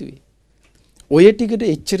විතරයි හිතුවේ. ඔය ටිකට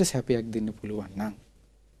එච්චර සැපයක් දෙන්න පුළුවන් නම්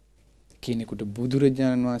කෙනෙකුට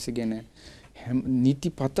බුදුරජාණන් වහන්සේ ගැන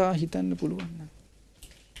නිතිපතා හිතන්න පුළුවන් නම්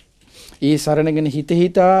ඒ සරණ ගැන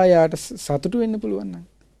හිතා යාට සතුටු වෙන්න පුළුවන් නම්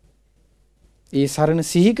ඒ සරණ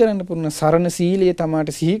සිහි කරන්න පුළුවන් සරණ සීලය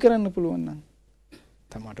තමාට සිහි කරන්න පුළුවන් නම්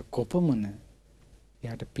තමාට කොපමණ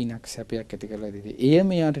යාට පිනක් සැපයක් ඇති කරලා දෙද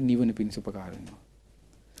එයම යාට නිවන පිණිස උපකාර වෙනවා.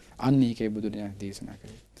 අන්න ඒකයි බුදුරජාණන් දේශනා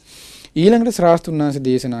කරේ. ඊළඟට ශ්‍රාස්තුන් වහන්සේ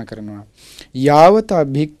දේශනා කරනවා යාවතා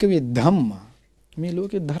භික්කවේ ධම්මා. මේ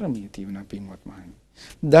ලෝකේ ධර්මයේ තියෙනවා පින්වත් මහණනි.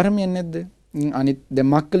 ධර්මයක් නැද්ද? අනිත් දැන්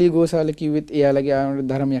මක්කලි ගෝසාල කිව්වෙත් එයාලගේ ආනට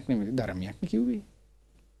ධර්මයක් නෙමෙයි. ධර්මයක් නේ කිව්වේ.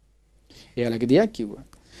 එයාලගේ දෙයක් කිව්වා.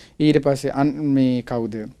 ඊට පස්සේ මේ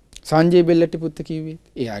කවුද? සංජය බෙල්ලටි පුත්ත කිව්වේ.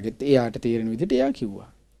 එයාට තේරෙන විදිහට එයා කිව්වා.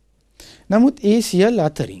 නමුත් ඒ සියල්ල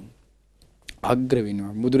අතරින් අග්‍ර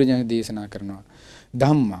වෙනවා. බුදුරජාණන් දේශනා කරනවා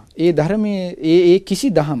ධම්මා. ඒ ධර්මයේ ඒ කිසි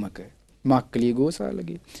දහමක මක්කලි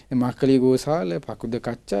ගෝසාලගේ මක්කලි ගෝසාල පකුද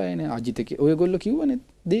කච්චායන අජිතකේ ඔයගොල්ලෝ කිව්වනේ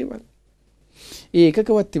දේවල්. ඒ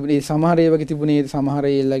එකකවත් තිබුණේ සමහර ඒ වගේ තිබුණේ සමහර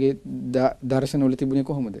ඒලගේ දර්ශනවල තිබුණේ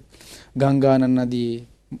කොහොමද? ගංගානන් නදියේ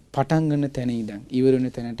පටන් ගන්න තැන ඉඳන් ඉවර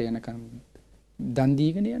වෙන තැනට යනකම් දන්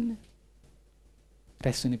දීගෙන යන්නේ.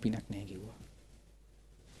 රැස් වෙන පිනක් නැහැ කිව්වා.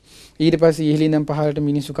 ඊට පස්සේ ඉහළින් ඉඳන් පහළට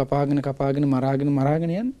මිනිස්සු කපාගෙන මරාගෙන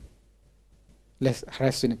යන්නේ.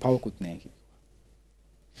 රැස් වෙන පවකුත් නැහැ කිව්වා.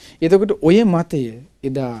 එතකොට ඔය මතය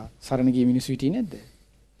එදා සරණ ගිය මිනිස්සු හිටියේ නැද්ද?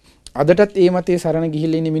 අදටත් ඒ මතේ සරණ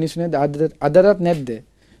ගිහිල්ලා ඉන්න මිනිස්සු නැද්ද? අදටත් නැද්ද?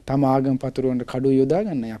 තම ආගම පතුරවන්න කඩුව යොදා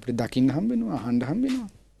ගන්නයි අපිට දකින්න හම්බ වෙනවා, අහන්න හම්බ වෙනවා.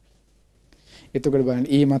 එතකොට බලන්න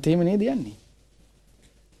ඒ මතේම නේද යන්නේ.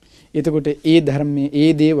 එතකොට ඒ ධර්මයේ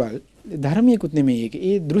ඒ දේවල් ධර්මයකුත් නෙමෙයි ඒක.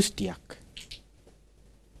 ඒ දෘෂ්ටියක්.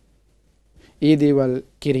 ඒ දේවල්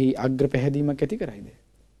කෙරෙහි අග්‍ර පැහැදීමක් ඇති කරයිද?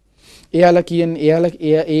 එයාලා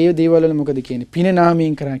ඒ දේවල් වල මොකද කියන්නේ? පින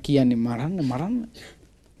නාමයෙන් කරා කියන්නේ මරන්න.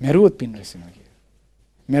 මරුවොත් පින් රැස් වෙනවා කියලා.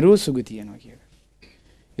 මරුවොත් සුගතිය යනවා කියලා.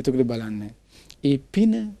 එතකොට බලන්න ඒ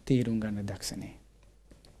පින තේරුම් ගන්න දක්ෂ නැහැ.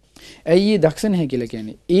 ඇයි ඒ දක්ෂ නැහැ කියලා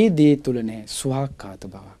කියන්නේ? ඒ දේ තුල නැහැ ස්වාක්කාත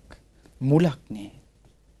බවක්. මුලක් නැහැ.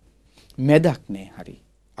 මැදක් නැහැ. හරි.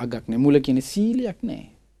 අගක් නැහැ. මුල කියන්නේ සීලයක් නැහැ.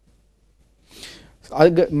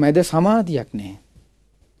 අග මැද සමාධියක් නැහැ.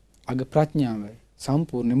 අග ප්‍රඥාව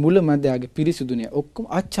සම්පූර්ණ මුල මැද අග පිරිසුදු නැහැ. ඔක්කොම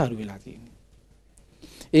අච්චාරු වෙලා තියෙනවා.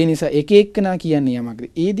 ඒ නිසා එක එක්කනා කියන්නේ යමක්ද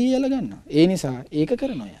ඒ දේ යල ගන්නවා. ඒ නිසා ඒක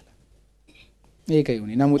කරනවා යල. ඒකයි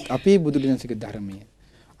උනේ. නමුත් අපේ බුදුදහමේ ධර්මය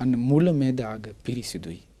අන්න මුල මැද අග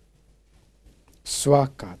පිරිසුදුයි.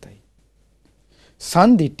 ස්වාක්කාතයි.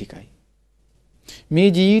 සම්දිට්ඨිකයි. මේ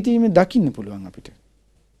ජීවිතේම දකින්න පුළුවන් අපිට.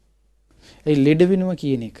 ඒ ලෙඩ වෙනවා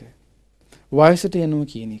කියන එක, වයසට යනවා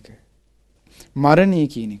කියන එක, මරණය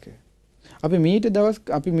කියන එක. අපි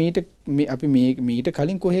මීට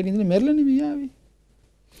කලින් කොහෙද ඉඳලා මැරලා නෙවෙයි ආවේ.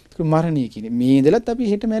 ඒක මරණය කියන්නේ මේ ඉඳලත් අපි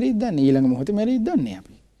හෙට මැරෙයිද දන්නේ. ඊළඟ මොහොතේ මැරෙයිද දන්නේ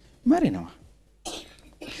අපි. මැරෙනවා.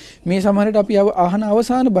 මේ සමහරට අපි අහන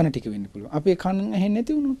අවසාන බණ ටික වෙන්න පුළුවන්. අපේ කන් ඇහෙන්නේ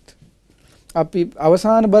නැති වුණොත්. අපි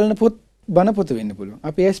අවසාන බලන බණ පොත වෙන්න පුළුවන්.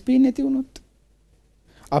 අපි SP නැති වුණොත්.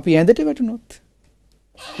 අපි ඇඳට වැටුණොත්.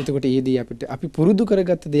 එතකොට ඊදී අපි පුරුදු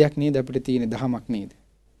කරගත්ත දෙයක් නේද අපිට තියෙන දහමක් නේද?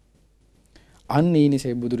 අන්න ඒ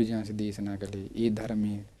නිසා බුදුරජාණන් දේශනා කළේ ඒ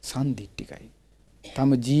ධර්මයේ සම්දිට්ඨිකයි.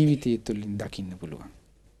 තම ජීවිතය තුළින් දකින්න පුළුවන්.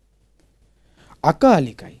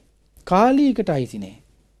 අකාලිකයි. කාලයකට අයිති නෑ.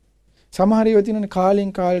 සමහර ඒවා තියෙනනේ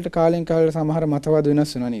කාලෙන් කාලට සමහර මතවාද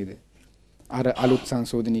වෙනස් වෙනවා නේද? අර අලුත්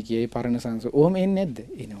සංශෝධනී කියයි පරණ සංශෝධන. ඔහොම එන්නේ නැද්ද?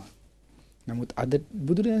 එනවා. නමුත් අද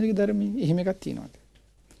බුදුරජාණන්ගේ ධර්මයේ එහෙම එකක් තියෙනවද?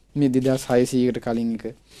 මේ 2600කට කලින්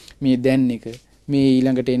එක, මේ දැන් එක, මේ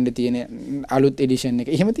ඊළඟට එන්න තියෙන අලුත් එඩිෂන් එක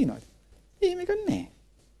එහෙම තියෙනවද? එහෙම එකක් නැහැ.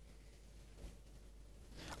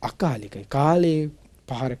 අකාලිකයි. කාලේ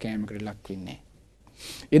පහර කෑමකට ලක් වෙන්නේ නැහැ.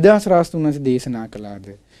 එදා ශ්‍රාස්තුන්වන්සේ දේශනා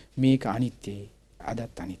කළාද මේක අනිත්‍යයි,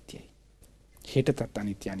 අදත් අනිත්‍යයි. හෙටටත්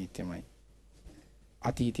අනිත්‍යමයි.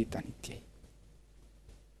 අතීතෙත් අනිත්‍යයි.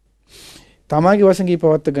 තමාගේ වශයෙන්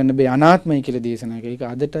පවත්ත ගන්න බෑ අනාත්මයි කියලා දේශනා කළා. ඒක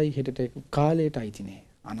අදටයි හෙටටයි කාලයට අයිති නෑ.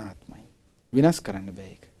 අනාත්මයි. විනාශ කරන්න බෑ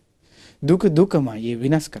ඒක. දුකමයි. ඒ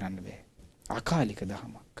විනාශ කරන්න බෑ. අකාලික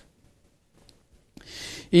දහමක්.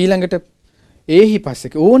 ඊළඟට ඒහි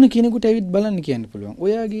පස්සේ ඕන කෙනෙකුට ඇවිත් බලන්න කියන්න පුළුවන්.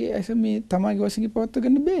 ඔයාගේ ඇස මේ තමාගේ වශයෙන් පවත්ව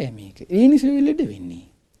ගන්න බෑ මේක. ඒ නිසා වෙලෙඩ වෙන්නේ.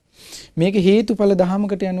 මේක හේතුඵල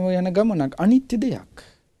දහමකට යන ගමනක් අනිත්‍ය දෙයක්.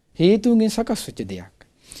 හේතුන්ගෙන් සකස් වෙච්ච දෙයක්.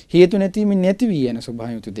 හේතු නැතිවීම නැති වී යන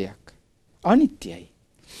ස්වභාවයතු දෙයක්. අනිත්‍යයි.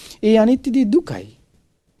 ඒ අනිත්‍යදී දුකයි.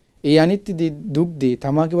 ඒ අනිත්‍යදී දුක් දේ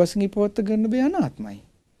තමාගේ වශයෙන් පවත්ව ගන්න බෑ අනාත්මයි.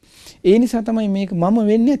 ඒ නිසා තමයි මේක මම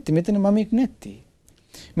වෙන්නේ නැත්තේ. මෙතන මමෙක් නැත්තේ.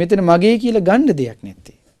 මෙතන මගේ කියලා ගන්න දෙයක්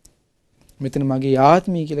නැත්තේ. මෙතන මගේ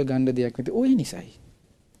ආත්මය කියලා ගන්න දෙයක් නැත්තේ. ඔය නිසායි.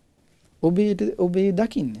 ඔබේ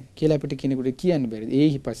දකින්න කියලා අපිට කෙනෙකුට කියන්න බැරිද?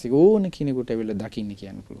 ඒහි පස්සේ ඕන කෙනෙකුට ඇවිල්ලා දකින්න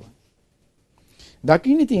කියන්න පුළුවන්.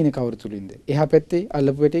 දකින්න තියෙන කවුරු තුලින්ද? එහා පැත්තේ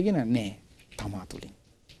අල්ලපු වැටේගෙන නෑ. තමා තුලින්.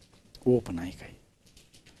 ඕපනායකයි.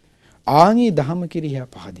 ආන්ගේ දහම කිරියා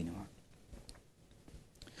පහදිනවා.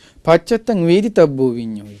 පච්චත්තං වේදිතබ්බෝ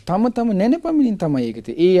විඤ්ඤෝයි. තම නැනපමිනින් තමයි ඒකද.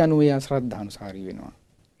 ඒ අනුව යා ශ්‍රද්ධානුසාරී වෙනවා.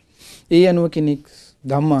 ඒ අනුව කෙනෙක්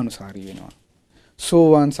ධම්මානුසාරී වෙනවා.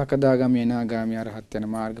 සෝවාන් සකදාගාමී අනාගාමී අරහත් යන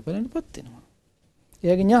මාර්ගඵලයන්පත් වෙනවා.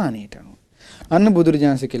 එයාගේ ඥානයට අනුව. අන්න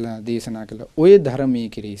බුදුරජාණන්සේ කියලා දේශනා කළ ඔය ධර්මයේ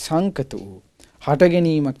කෙරෙහි සංකත වූ හට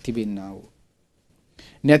ගැනීමක් තිබෙන්නා වූ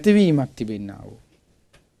නැතිවීමක් තිබෙන්නා වූ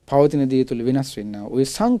පවතින දේ තුළ වෙනස් වෙන්නා ඔය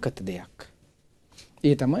සංකත දෙයක්.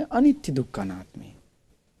 ඒ තමයි අනිත්‍ය දුක්ඛ අනාත්මය.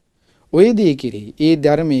 ඔය දේ කෙරෙහි ඒ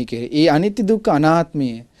ධර්මයේ කෙරෙහි ඒ අනිත්‍ය දුක්ඛ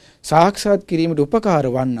අනාත්මය සාක්ෂාත් කිරීමට උපකාර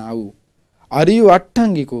වන්නා වූ අරිය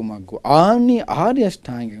අට්ඨංගිකෝ මග්ගෝ ආනි ආර්ය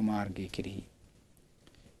අෂ්ටාංගික මාර්ගය කෙරෙහි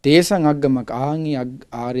තේසං අග්ගමක ආනි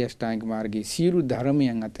ආර්ය අෂ්ටාංගික මාර්ගයේ සියලු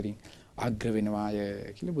ධර්මයන් අතරින් අග්‍ර වෙනවාය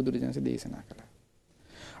කියලා බුදුරජාණන් දේශනා කළා.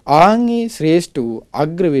 ආන්ගේ ශ්‍රේෂ්ඨ වූ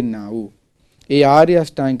අග්‍ර වෙන්නා වූ ඒ ආර්ය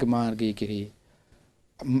අෂ්ටාංගික මාර්ගයේ කෙරෙහි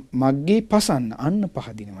මග්ගේ පසන්න අන්න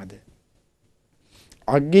පහදිනවද?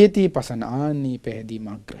 අග්ගේති පසන්න ආන්නේ පැහැදීම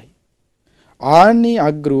අග්‍රයි. ආන්නේ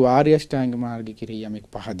අග්‍ර වූ ආර්ය අෂ්ටාංගික මාර්ගයේ කෙරෙහි යමෙක්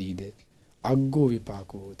පහදීද අග්ගෝ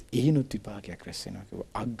විපාකෝති. එහිනුත් විපාකයක් රැස් වෙනවා කිව්ව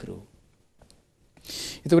අග්‍රෝ.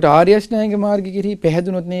 එතකොට ආර්ය අෂ්ටාංගික මාර්ගයේ කෙරෙහි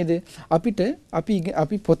පැහැදුනොත් නේද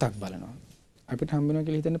අපි පොතක් බලනවා. අපිට හම්බ වෙනවා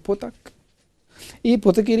කියලා හිතන්නේ පොතක්. ඊ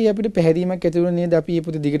පොත කෙරෙහි අපිට පැහැදීමක් ඇති වෙන නේද අපි මේ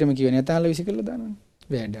පොත දිගටම කියවනේ. නැතාල විසිකලා දානවනේ.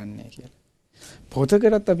 වැඩන්නේ කියලා.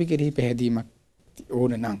 පොතකටත් අපි කෙරෙහි පැහැදීමක්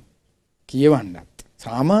ඕන නම් කියවන්නත්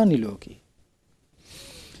සාමාන්‍ය ලෝකේ.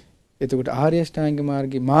 එතකොට ආර්ය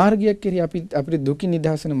අෂ්ටාංගික මාර්ගයක් කෙරෙහි අපිට දුකින්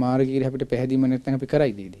නිදහසන මාර්ගය කෙරෙහි අපිට පැහැදීම නැත්නම් අපි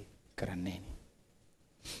කරයිද ඒ කරන්නේ නැහැ.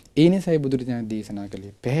 ඒ නිසායි බුදුරජාණන් දේශනා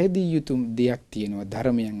කළේ පැහැදිය යුතු දෙයක් තියෙනවා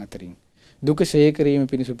ධර්මයන් අතරින්. දුක ශේය කිරීම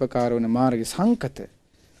පිණිස උපකාර වන මාර්ගය සංකත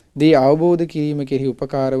දේ අවබෝධ කිරීම කෙරෙහි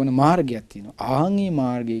උපකාර වන මාර්ගයක් තියෙනවා. ආන්ගේ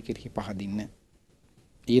මාර්ගය කෙරෙහි පහදින්න.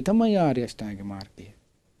 ඒ තමයි ආර්ය අෂ්ටාංගික මාර්ගය.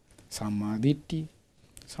 සම්මා දිට්ඨි,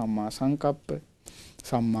 සම්මා සංකප්ප,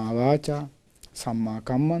 සම්මා වාචා, සම්මා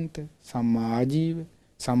කම්මන්ත, සම්මා ආජීව,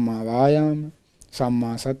 සම්මා වායාම,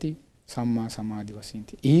 සම්මා සති, සම්මා සමාධි වශයෙන්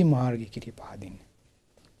ඒ මාර්ගය කෙරෙහි පහදින්න.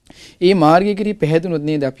 ඒ මාර්ගය කෙරෙහි පැහැදුනොත්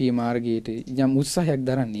නේද අපි මේ මාර්ගයට යම් උත්සාහයක්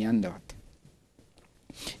දරන්නේ යන්නවත්.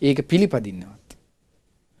 ඒක පිළිපදින්නවත්.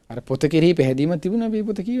 අර පොත කෙරෙහි පැහැදීම තිබුණා මේ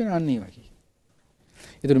පොත කියවන අන්නේ වගේ.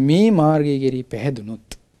 ඒතර මේ මාර්ගය කෙරෙහි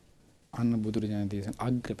පැහැදුනොත් අන්න බුදුරජාණන් දේශන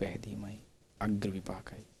අග්‍ර පැහැදීමයි අග්‍ර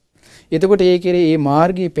විපාකයි. එතකොට ඒ කෙරෙහි මේ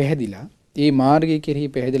මාර්ගය පැහැදිලා ඒ මාර්ගය කෙරෙහි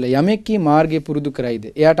පැහැදිලා යමෙක් මේ මාර්ගය පුරුදු කරයිද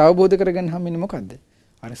එයාට අවබෝධ කරගන්න හම්බෙන්නේ මොකද්ද?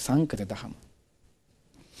 අර සංකත දහම.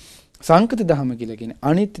 සංකත දහම කියලා කියන්නේ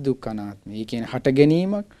අනිත්‍ය දුක්ඛ අනාත්ම. ඒ කියන්නේ හට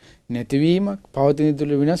ගැනීමක්, නැතිවීමක්, පවතින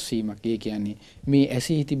තුල වෙනස් වීමක්. ඒ කියන්නේ මේ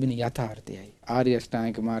ඇසී තිබෙන යථාර්ථයයි. ආර්ය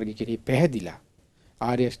අෂ්ටාංගික මාර්ගය කෙරෙහි පැහැදිලා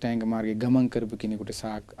ආර්ය අෂ්ටාංගික මාර්ගයේ ගමන් කරපු කෙනෙකුට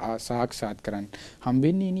සාක්ෂාත් කරන්න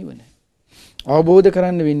හම්බෙන්නේ නිවන. අවබෝධ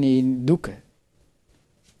කරන්න වෙන්නේ දුක.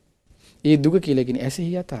 ඒ දුක කියලා කියන්නේ ඇසී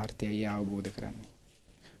යථාර්ථයයි අවබෝධ කරන්නේ.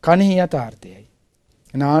 කනෙහි යථාර්ථයයි.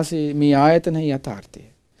 නාසයේ මේ ආයතනයේ යථාර්ථය.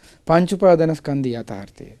 පංච උපාදානස්කන්ධයේ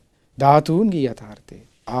යථාර්ථය. ධාතුන්ගේ යථාර්ථය.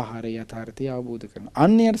 ආහාරයේ යථාර්ථය අවබෝධ කරන.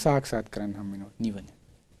 අන්නයට සාක්ෂාත් කරන්න හම් වෙනවා නිවන.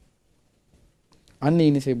 අන්න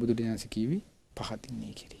ඊනිසේ බුදුදහම කිවි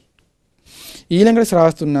පහතින්නේ කිරි. ඊළඟට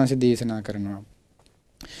ශ්‍රාස්තුන් වහන්සේ දේශනා කරනවා.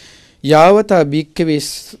 යාවතා භික්ඛවේ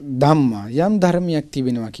ධම්මා යම් ධර්මයක්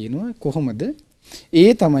තිබෙනවා කියනවා කොහොමද?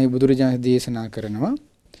 ඒ තමයි බුදුරජාණන් දේශනා කරනවා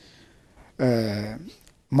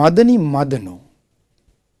මදනි මදනෝ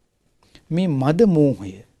මේ මද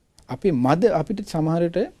මෝහය අපිට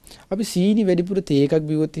සමහරට අපි සීනි වැඩිපුර තේ එකක්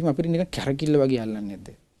බිව්වොත් එහෙම අපිට නිකන් කැරකිල්ල වගේ අල්ලන්නේ නැද්ද?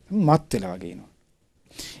 මත් වෙලා වගේ එනවා.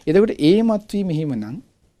 එතකොට ඒ මත් වීම එහෙමනම්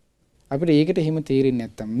අපිට ඒකට එහෙම තේරෙන්නේ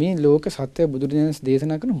නැත්තම් මේ ලෝක සත්‍ය බුදුරජාණන්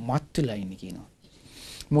දේශනා කරන මත් වෙලා ඉන්නේ කියනවා.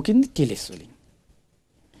 මොකින්ද? කෙලෙස් වලින්.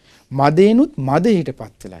 මදේනුත්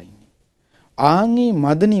මදයටපත් වෙලා ඉන්නේ. ආන්ගේ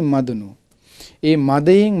මදනි මදනෝ ඒ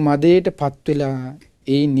මදයෙන් මදයටපත් වෙලා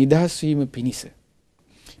ඒ නිදහස් වීම පිණිස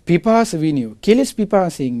පිපාස විනියෝ කෙලස්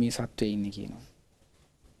පිපාසයෙන් මේ සත්වයේ ඉන්නේ කියනවා.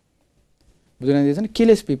 බුදුරජාණන් දේශන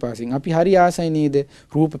කෙලස් පිපාසයෙන් අපි හරි ආසයි නේද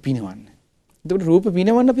රූප පිනවන්න. එතකොට රූප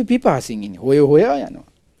පිනවන්න අපි පිපාසයෙන් ඉන්නේ. හොයා යනවා.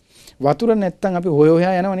 වතුර නැත්තම් අපි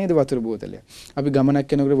හොයා යනවා නේද වතුර බෝතලයක්. අපි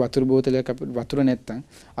ගමනක් යනකොට වතුර බෝතලයක් අපි වතුර නැත්තම්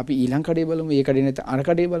අපි ඊළඟ කඩේ බලමු, ඒ කඩේ නැත්තම් අර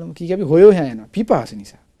කඩේ බලමු. කීක අපි හොයා යනවා පිපාස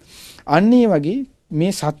නිසා. අන්න ඒ වගේ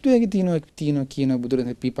මේ සත්වයේ තියෙනවා කියන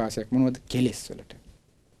බුදුරජාණන් පිපාසයක් මොනවද? කෙලස් වලට.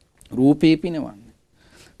 රූපේ පිනවන්න.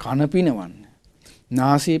 කන පිනවන්න,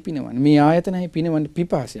 නාසය පිනවන්න, මේ ආයතනයි පිනවන්න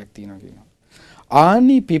පිපාසයක් තියෙනවා කියනවා.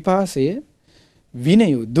 ආනි පිපාසය විනය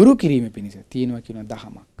දුරු කිරීම පිණිස තියෙනවා කියන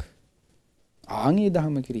දහමක්. ආන්ගේ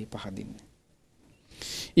දහම කිරී පහදින්න.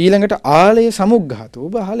 ඊළඟට ආලය සමුග්ඝාතෝ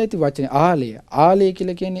ඔබ අහලා ඇති වචනේ ආලය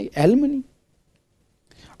කියලා කියන්නේ ඇල්මනේ.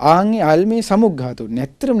 ආන්ගේ ඇල්මේ සමුග්ඝාතෝ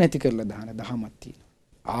නැත්තරම නැති කරලා දාන දහමක් තියෙනවා.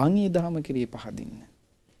 ආන්ගේ දහම කිරී පහදින්න.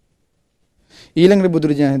 ඊළඟට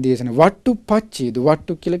බුදුරජාණන් දේශන වට්ටු පච්චේද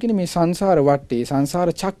වට්ටු කියලා කියන්නේ මේ සංසාර වටේ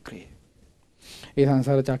සංසාර චක්‍රය. ඒ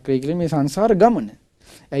සංසාර චක්‍රය කියන්නේ මේ සංසාර ගමන.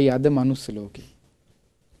 ඇයි අද මනුස්ස ලෝකේ.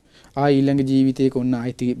 ඊළඟ ජීවිතයක ඔන්න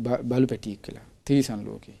ආයි බලු පැටියෙක් කියලා. තිරිසන්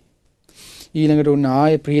ලෝකේ. ඊළඟට ඔන්න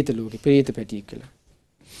ආයේ ප්‍රේත ලෝකේ ප්‍රේත පැටියෙක් කියලා.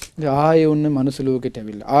 ආයේ ඔන්න මනුස්ස ලෝකෙට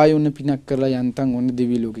ඇවිල්ලා. ආයේ ඔන්න පිනක් කරලා යන්තම් ඔන්න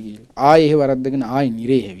දිවි ලෝකෙ ගිහලා. ආයේ එහෙ වරද්දගෙන ආයේ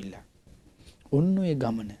නිරේ ඇවිල්ලා. ඔන්න ඔය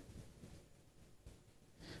ගමන.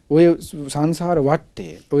 ඔය සංසාර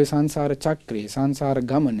වටේ, ඔය සංසාර චක්‍රේ, සංසාර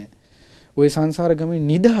ගමන, ඔය සංසාර ගමනේ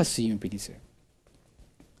නිදහස් වීම පිණිස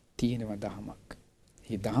තියෙනවා දහමක්.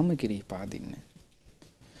 මේ දහම කිරී පාදින්න.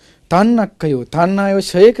 තන්නක්කයෝ තණ්හායෝ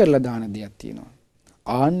ඡය කරලා දාන දෙයක් තියෙනවා.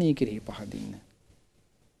 ආන්නේ කිරී පහදින්න.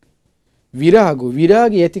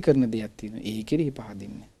 විරාගය ඇති කරන දෙයක් තියෙනවා. ඒ කෙරෙහි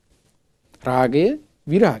පහදින්නේ.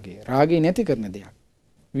 රාගය නැති කරන දෙයක්.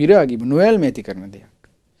 විරාගය නොයල්ම ඇති කරන දෙයක්.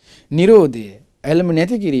 නිරෝධය ඇල්ම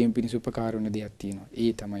නැති කිරීම පිණිස උපකාර වන දෙයක් තියෙනවා.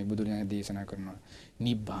 ඒ තමයි බුදුරජාණන් දේශනා කරනවා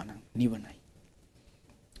නිබ්බාන නිවනයි.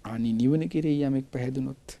 ආනි නිවන කෙරෙහි යමෙක්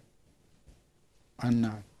පැහැදුනොත් අන්න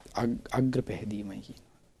අග්‍ර පැහැදීමයි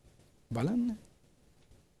කියනවා. බලන්න.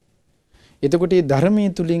 එතකොට මේ ධර්මයේ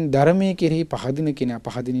තුලින් ධර්මයේ කෙරෙහි පහදින කෙනා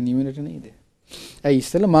පහදින නිවනට නේද? ඇයි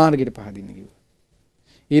ඉස්සෙල්ලා මාර්ගයට පහදින්න කිව්වා.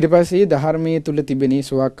 ඊට පස්සේ ධර්මයේ තුල තිබෙනේ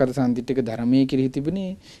සෝවාක්කර සම්දිට්ඨික ධර්මයේ කෙරෙහි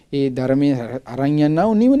තිබෙනේ ඒ ධර්මයේ අරන් යනවා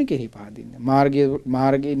වූ නිවන කෙරෙහි පහදින්න.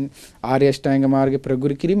 මාර්ගයෙන් ආර්ය අෂ්ටාංග මාර්ගය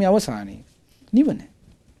ප්‍රගුරු කිරීමේ අවසානයේ නිවන.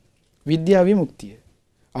 විද්‍යා විමුක්තිය.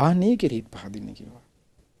 ආන්නේ කෙරෙහි පහදින්න කිව්වා.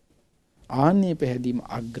 ආන්නේ පැහැදීම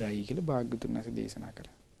අග්‍රයි කියලා භාග්‍යවතුන් වහන්සේ දේශනා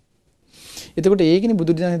කළා. එතකොට ඒකනේ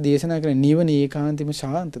බුදුරජාණන් දේශනා කරන නිවන ඒකාන්තෙම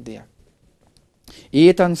ශාන්ත දෙයක්.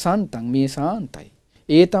 ඒතං සන්තං මේ ශාන්තයි.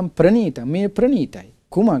 ඒතං ප්‍රණීතං මේ ප්‍රණීතයි.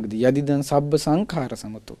 කුමක්ද? යදිදං සබ්බ සංඛාර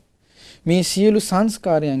සමතෝ. මේ සියලු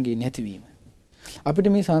සංස්කාරයන්ගේ නැතිවීම.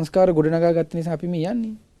 අපිට මේ සංස්කාර ගොඩනගා ගත්ත නිසා අපි මේ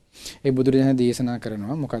යන්නේ. ඒ බුදුරජාණන් දේශනා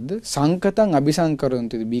කරනවා මොකද්ද? සංකතං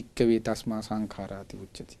අபிසංකරන්ති බික්කවේ තස්මා සංඛාරාති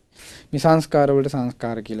උච්චති. මේ සංස්කාර වලට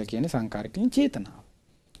සංස්කාර කියලා කියන්නේ සංකාර කියන්නේ චේතනාව.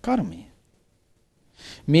 කර්මය.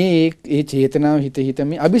 මේ චේතනාව හිත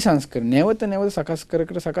මේ අபிසංස්කර නැවත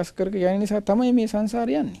සකස් කර යන නිසා තමයි මේ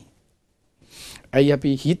සංසාරය යන්නේ. අයි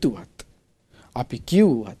අපි හිතුවත්, අපි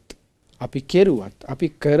කිව්වත්, අපි කෙරුවත්, අපි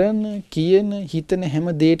කරන, කියන, හිතන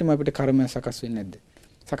හැම දෙයකම අපිට කර්මය සකස් වෙන්නේ නැද්ද?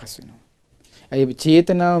 සකස් වෙනවා. අයි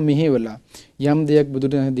චේතනාව මෙහෙवला යම් දෙයක්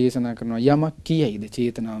බුදුරජාණන් දේශනා කරනවා යමක් කියයිද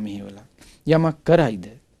චේතනාව මෙහෙवला යමක් කරයිද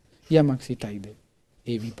යමක් සිතයිද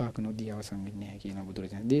ඒ විපාක නොදී අවසන් වෙන්නේ නැහැ කියන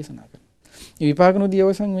බුදුරජාණන් දේශනා කරනවා. ඒ විපාක නොදී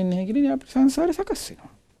අවසන් වෙන්නේ නැහැ කියන්නේ අපේ සංසාරය සකස්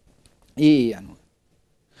වෙනවා. ඒ අනුව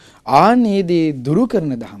ආන්නේ දේ දුරු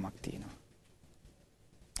කරන දහමක් තියෙනවා.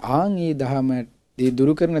 ආන්ගේ දහම ඒ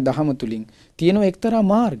දුරු කරන දහම තුලින් තියෙන එක්තරා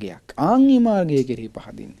මාර්ගයක්. ආන්ගේ මාර්ගය කෙරෙහි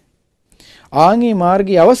පහදින්න. ආන්ගේ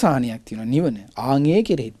මාර්ගයේ අවසානයක් තියෙනවා නිවන. ආන්ගේ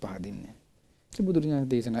කෙරෙහි පහදින්න. ඒ බුදුරජාණන්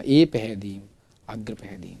දේශනා ඒ පැහැදීම අග්‍ර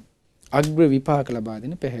පැහැදීම. අග්‍ර විපාක ලබා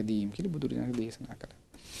දෙන පැහැදීම කියලා බුදුරජාණන් දේශනා කළා.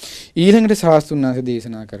 ඊළඟට ශාස්ත්‍රුන් වහන්සේ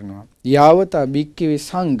දේශනා කරනවා යාවත බික්කවේ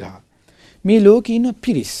සංඝා මේ ලෝකේ ඉන්න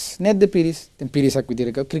පිරිස් නැද්ද පිරිස්? දැන් පිරිසක්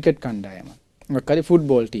විදිහට ක්‍රිකට් කණ්ඩායම. මොකක්ද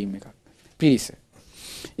ෆුට්බෝල් ටීම් එකක්. පිරිස.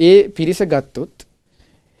 ඒ පිරිස ගත්තොත්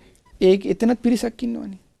ඒක එතනත් පිරිසක්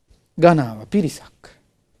ඉන්නවනේ. ගණාව පිරිසක්.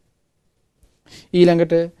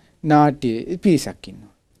 ඊළඟට නාට්‍ය පිරිසක්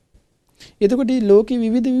ඉන්නවා. එතකොට මේ ලෝකේ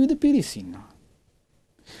විවිධ පිරිස් ඉන්නවා.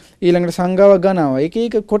 ඊළඟට සංඝාව ගණාව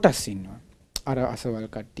එක කොටස් ඉන්නවා. අර අසවල්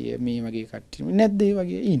කට්ටිය මේ වගේ කට්ටිය නැද්ද ඒ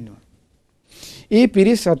වගේ ඉන්නවා. ඒ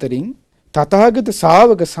පිරිස් අතරින් තථාගත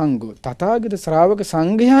ශ්‍රාවක සංඝෝ තථාගත ශ්‍රාවක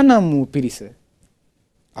සංඝයා නම් වූ පිරිස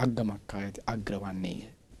අග්ගමක් ආයත අග්‍රවන්නේය.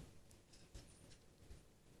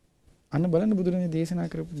 අන්න බලන්න බුදුරජාණන් දේශනා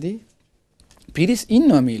කරපු දේ පිරිස්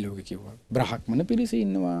ඉන්නවා මේ ලෝකේ කිව්වා. බ්‍රහ්මණ පිරිස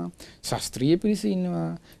ඉන්නවා, ශාස්ත්‍රීය පිරිස ඉන්නවා,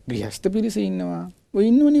 ගෘහස්ත පිරිස ඉන්නවා. ඔය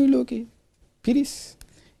ඉන්නවනේ ලෝකේ පිරිස්.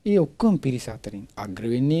 ඒ ඔක්කොම පිරිස අතරින් අග්‍ර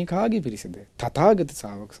වෙන්නේ කාගේ පිරිසද? තථාගත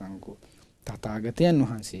ශ්‍රාවක සංඝෝ. තථාගතයන්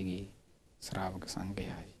වහන්සේගේ ශ්‍රාවක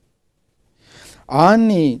සංඝයයි.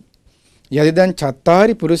 ආන්නේ යදිදන්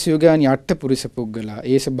චත්තාරි පුරුෂ යෝගානි අට්ඨ පුරුෂ පුද්ගලා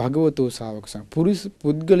ඒස භගවතෝ ශ්‍රාවක සංඝ පුරුෂ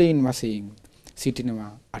පුද්ගලයන් වශයෙන්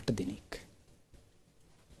සිටිනවා 8 දෙනෙක්.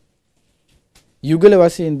 යුගල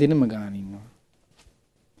වශයෙන් දෙනම ගාන ඉන්නවා.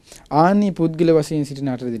 ආන්නේ පුද්ගල වශයෙන් සිටින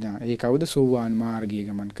 8 දෙනා. ඒ කවුද? සෝවාන් මාර්ගයේ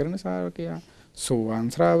ගමන් කරන ශ්‍රාවකයා.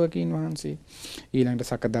 සෝවාන් ශ්‍රාවකීන් වහන්සේ. ඊළඟට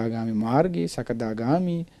සකදාගාමි මාර්ගයේ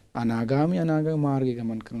සකදාගාමි අනාගාමි මාර්ගයේ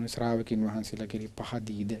ගමන් කරන ශ්‍රාවකීන් වහන්සේලා කෙරෙහි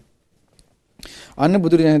පහදීද. අන්න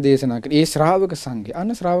බුදුරජාණන් දේශනා කළේ ඒ ශ්‍රාවක සංඝය.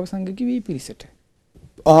 අන්න ශ්‍රාවක සංඝ කිවි පිරිසට.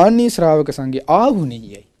 ආන්නේ ශ්‍රාවක සංඝය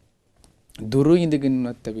ආහුණියයි. දුරු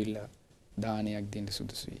ඉඳගෙනවත් ඇවිල්ලා දානයක් දෙන්න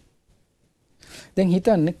සුදුසුයි. දැන්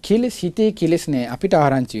හිතන්න කෙලස් හිතේ කෙලස් නෑ අපිට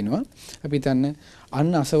ආරංචි වෙනවා. අපි හිතන්න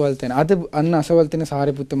අන්න අසවල් තැන අද අන්න අසවල් තැන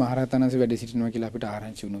සාරිපුත්ත මහ රහතන් වහන්සේ වැඩ සිටිනවා කියලා අපිට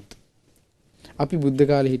ආරංචි වුණොත්. අපි බුද්ධ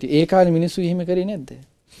කාලේ හිටියේ ඒ කාලේ මිනිස්සු එහෙම කරේ නැද්ද?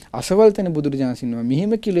 අසවල් තැන බුදුරජාණන් සින්නවා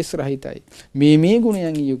මෙහෙම කෙලස් රහිතයි. මේ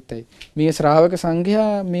ගුණයන් යුක්තයි. මේ ශ්‍රාවක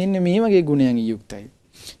සංඝයා මෙන්න මේ වගේ ගුණයන් යුක්තයි.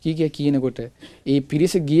 කියනකොට ඒ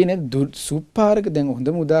පිරිස ගියේ නැත් සුප්පාරක. දැන්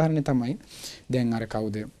හොඳම උදාහරණය තමයි දැන් අර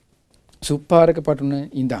කවුද සුප්පාරක පටුන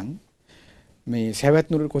ඉඳන් මේ සවැත්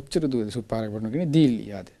නුවර කොච්චර දුරද? සුප්පාරක පටුන කියන්නේ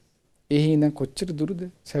දීල්ලියාද? එහි ඉඳන් කොච්චර දුරද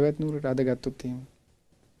සවැත් නුවරට අද ගත්තොත් එහෙම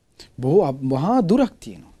බොහෝ මහා දුරක්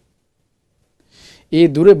තියෙනවා. ඒ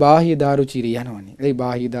දුර බාහ්‍ය දාරුචීරිය යනවනේ. ඒ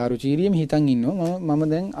බාහ්‍ය දාරුචීරියෙම හිතන් ඉන්නවා මම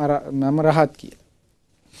දැන් මම රහත් කියලා.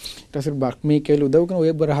 ඊට පස්සේ බක්මී කියලා උදව් කරන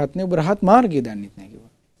ඔය රහත් නේ ඔබ රහත් මාර්ගය දන්නෙත් නැහැ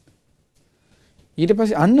කිව්වා. ඊට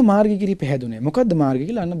පස්සේ අන්න මාර්ගය කිරි පැහැදුනේ. මොකද්ද මාර්ගය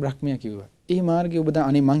කියලා අන්න බ්‍රහ්මයා කිව්වා. ඒ මාර්ගය ඔබ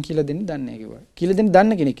අනේ මං කියලා දෙන්න දන්නේ නැහැ කිව්වා. කියලා දෙන්න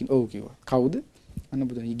දන්න කෙනෙක් ඔව් කිව්වා. කවුද? අන්න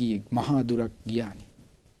බුදුන් ගියේ මහා දුරක් ගියානේ.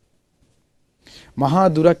 මහා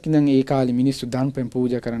දුරක් ඉඳන් ඒ කාලේ මිනිස්සු දානපෙන්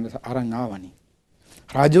පූජා කරන්න අරන් ආවනේ.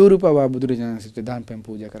 රාජවරු පවා බුදුරජාණන්සේට දානපෙන්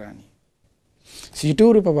පූජා කරානේ.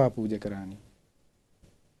 සීටවරු පවා පූජා කරානේ.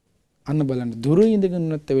 අන්න බලන්න දුර ඉඳගෙන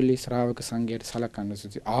උනත් වෙලේ ශ්‍රාවක සංඝයාට සලකන්න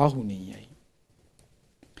සුසි ආහුණෙයයි.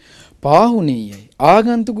 පාහුණෙයයි.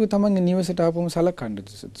 ආගන්තුකව තමන්ගේ නිවසට ආපුවම සලකන්න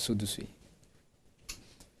සුදුසුයි.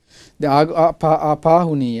 දැන්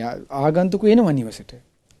පාහුණෙය ආගන්තුකව එනවා නිවසට.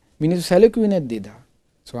 මිනිස්සු සැලකුවේ නැද්ද එදා?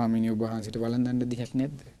 ස්වාමීනි ඔබ වහන්සේට වළඳන්න දෙයක්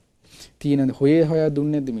නැද්ද? තියෙනද හොයා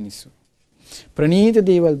දුන්නේ නැද්ද මිනිස්සු? ප්‍රණීත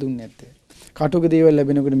දේවල් දුන්නේ නැද්ද? කටුක දේවල්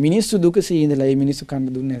ලැබෙනකොට මිනිස්සු දුකසේ ඉඳලා ඒ මිනිස්සු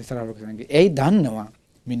කන්න දුන්නේ නැහැ ශ්‍රාවක සංඝයා. ඇයි දන්නවා?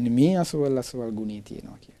 මෙන්න මේ අසවල් ගුණේ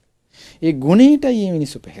තියෙනවා කියලා. ඒ ගුණේටයි මේ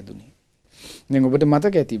මිනිස්සු පැහැදුනේ. දැන් ඔබට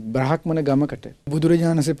මතක ඇති බ්‍රාහ්මණ ගමකට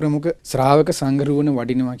බුදුරජාණන්සේ ප්‍රමුඛ ශ්‍රාවක සංඝරුවන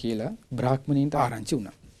වඩිනවා කියලා බ්‍රාහ්මණයින්ට ආරංචි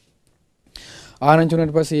වුණා. ආරංචි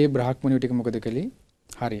වුණාට පස්සේ මේ බ්‍රාහ්මණයෝ ටික මොකද කළේ?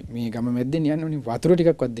 හරි මේ ගම මැද්දෙන් යන්න ඕනේ වතුර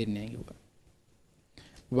ටිකක්වත් දෙන්නේ නැහැ කිව්වා.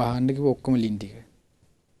 වහන්න කිව්ව ඔක්කොම ලින් ටික.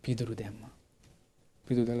 පිදුරු දැම්මා.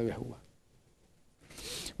 පිදුරු දාලා වැහුවා.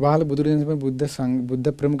 වහල බුදුරජාණන්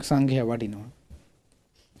බුද්ධ ප්‍රමුඛ සංඝයා වඩිනවා.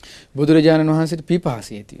 බුදුරජාණන් වහන්සේට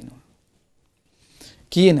පිපාසය තියෙනවා.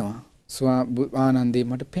 කියනවා ආනන්දේ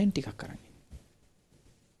මට පෙන් ටිකක් අරන් එන්න.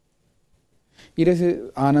 ඊටසේ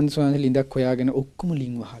ආනන්ද ස්වාමීන් ලින්දක් හොයාගෙන ඔක්කොම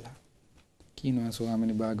ලින් වහලා. කියනවා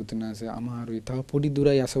ස්වාමීනි භාගතුන් වහන්සේ අමාරුයි. තව පොඩි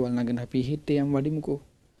දුරයි අසවල් නගන අපි හිටේ යම් වඩිමුකෝ.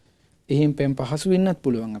 එහෙන් පෙන් පහසු වෙන්නත්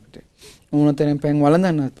පුළුවන් අපිට. ඕනතරම් පෙන්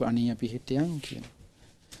වළඳන්නත් අනේ අපි හිටේ යන් කියනවා.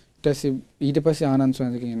 ඊට පස්සේ ආනන්ද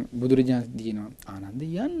ස්වාමීන් කියන බුදුරජාණන් දිනනවා ආනන්ද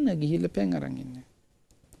යන්න ගිහිල්ලා පෙන් අරන් එන්න.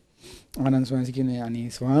 ආනන්ද ස්වාමීන් කියන්නේ අනේ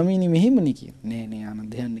ස්වාමීනි මෙහෙමනේ කියන. නෑ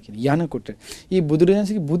ආනන්ද යන්න කියන. යනකොට මේ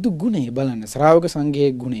බුදුරජාණන්ගේ බුදු ගුණය බලන්න ශ්‍රාවක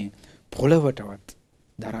සංඝයේ ගුණය පොළවටවත්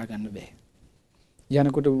දරා ගන්න බෑ.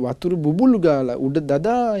 යනකොට වතුර බුබුලු ගාලා උඩ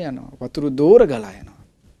දදා යනවා. වතුර දෝර ගලා යනවා.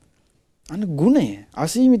 අන්න ගුණය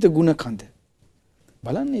අසීමිත ගුණ කඳ.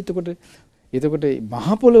 බලන්න එතකොට මහ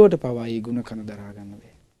පොළොවට පවා මේ ගුණ කඳ දරා ගන්න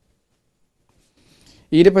බෑ.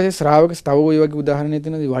 ඊට පස්සේ ශ්‍රාවක තව ඔය වගේ උදාහරණයක්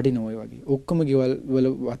තියෙනවා වඩින ඔය වගේ. ඔක්කොම ගෙවල් වල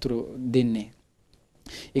වතුර දෙන්නේ.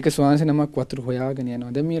 ඒක ස්වාංශ නමක් වතුර හොයාගෙන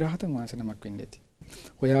යනවා. දැන් මේ රහතන් වහන්සේ නමක් වෙන්න ඇති.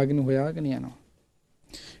 හොයාගෙන යනවා.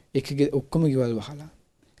 එකගේ ඔක්කොම ගෙවල් වහලා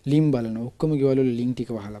ලිම් බලන ඔක්කොම ගෙවල් වල ලින් ටික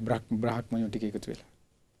වහලා බ්‍රාහ්මණයෝ ටික එකතු වෙලා.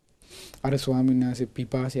 අර ස්වාමීන් වහන්සේ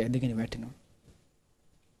පිපාසය ඇදගෙන වැටෙනවා.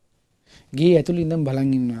 ගේ ඇතුළේ ඉඳන්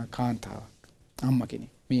බලන් ඉන්නවා කාන්තාවක්. අම්මා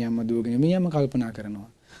කෙනෙක්. මේ අම්මා දුවගෙන මේ අම්මා කල්පනා කරනවා.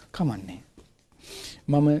 කමන්නේ.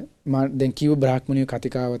 මම දැන් කිව්ව බ්‍රාහ්මණයෝ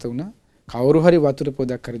කතිකාවත වුණා කවුරු හරි වතුර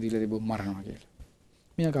පොදක් කර දීලා දෙබො මරනවා කියලා.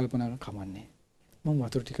 මෙයා කල්පනා කරන කමන්නේ. මම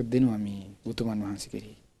වතුර ටිකක් දෙනවා මේ බුදුමන් වහන්සේ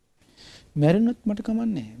කෙරෙහි. මැරෙන්නත් මට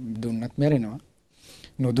කමන්නේ. දුන්නත් මැරෙනවා.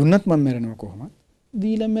 නොදුන්නත් මම මැරෙනවා කොහොමද?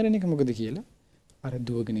 දීලා මැරෙන එක මොකද කියලා අර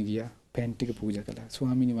දුවගෙන ගියා. පෑන් ටික පූජා කළා.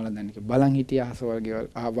 ස්වාමීනි වළඳන්න කියලා. බලන් හිටියා අහසවල් ගෙවල්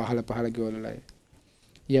වහල පහල ගෙවල් වල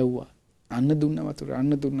යවුවා. අන්න දුන්න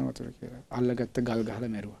වතුර කියලා. අල්ලගත්ත ගල් ගහලා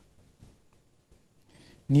මැරුවා.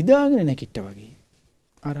 නිදාගෙන නැකිට්ටා වගේ.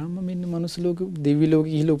 ආරම්ම මෙන්න මනුස්ස ලෝකෙ දෙවි ලෝකෙ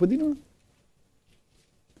ගිහිල්ලා උපදිනවා.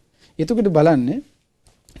 එතකොට බලන්න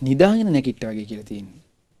නිදාගෙන නැකිට්ටා වගේ කියලා තියෙන්නේ.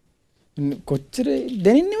 කොච්චර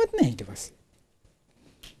දැනෙන්නේවත් නැහැ ඊට පස්සේ.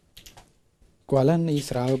 කොලන්න මේ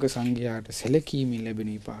ශ්‍රාවක සංඝයාට සැලකීමෙන් ලැබෙන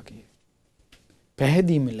විපාකය.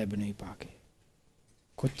 පැහැදීමෙන් ලැබෙන විපාකය.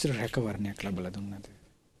 කොච්චර රැකවරණයක් ලැබලා දුන්නද?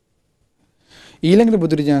 ඊළඟට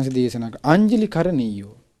බුදුරජාණන් දේශනා කළ අංජලි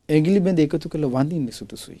කරණීයෝ ඇඟිලි බඳ එකතු කරලා වඳින්න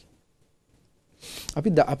සුදුසුයි.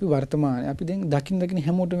 අපි වර්තමානයේ අපි දැන් දකින්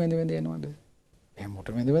හැමෝටම වැඳ යනවාද?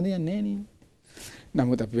 හැමෝටම වැඳ යන්නේ නැහැ නේ.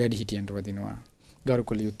 නමුත් අපි වැඩි හිටියන්ට වදිනවා.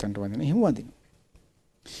 ගරුකොළ යුත්තන්ට වදිනවා. එහෙම වදිනවා.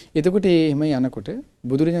 එතකොට එහෙම යනකොට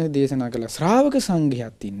බුදුරජාණන් දේශනා කළ ශ්‍රාවක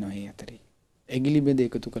සංඝයාත් ඉන්නවා ඒ අතරේ. ඇඟිලි බඳ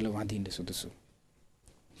එකතු කරලා වඳින්න සුදුසු.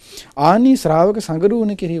 ආනි ශ්‍රාවක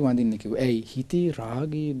සංගරුවන කෙරෙහි වඳින්න කිව්ව. ඇයි හිතේ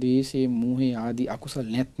රාගයේ, ද්වේෂයේ, මෝහයේ ආදී අකුසල්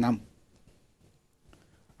නැත්නම්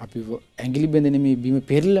අපි ඇඟිලි බඳ නෙමේ බිම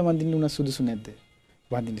පෙරලා වඳින්න උන සුදුසු නැද්ද?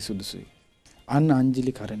 වඳින්න සුදුසුයි. අන්න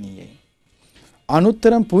අංජලි කරණීයයි.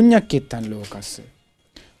 අනුත්තරම් පුඤ්ඤක්කෙත්තන් ලෝකස්ස.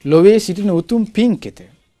 ලෝවේ සිටින උතුම් පින්කෙත.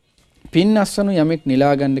 පින්නස්සනු යමෙක්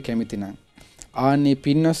නිලා ගන්න කැමති නම් ආන්නේ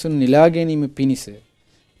පින්නස්සනු නිලා ගැනීම පිණිස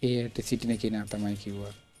ඒට සිටින කෙනා තමයි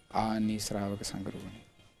කිව්වා ආන්නේ ශ්‍රාවක සංගරුවනේ.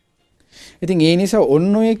 ඉතින් ඒ නිසා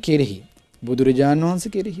ඔන්න ඔය කෙරෙහි බුදුරජාණන්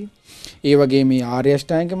වහන්සේ කෙරෙහි ඒ වගේ මේ ආර්ය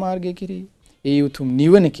අෂ්ටාංග මාර්ගය කෙරෙහි ඒ උතුම්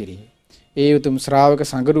නිවන කෙරෙහි ඒ උතුම් ශ්‍රාවක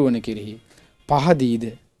සංගරුවන කෙරෙහි පහදීද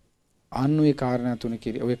අන්න ඔය කාරණා තුන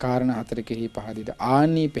කෙරෙහි ඔය කාරණා හතර කෙරෙහි පහදීද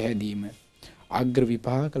ආන්නේ පැහැදීම අග්‍ර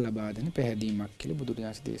විපාක ලබා දෙන පැහැදීමක් කියලා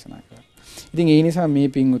බුදුරජාණන් දේශනා කළා. ඉතින් ඒ නිසා මේ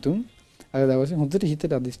පින්වුතුන් අද දවසේ හොඳට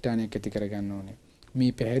හිතට අදිෂ්ඨානයක් ඇති කරගන්න ඕනේ.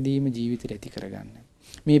 මේ පැහැදීම ජීවිතේට ඇති කරගන්න.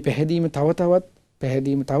 මේ පැහැදීම තව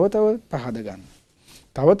තවත් පහද ගන්න.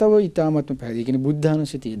 තව ඊ타මත්ම පැහැදිලි කියන්නේ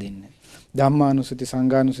බුද්ධානුස්සතිය දෙන්න. ධම්මානුස්සති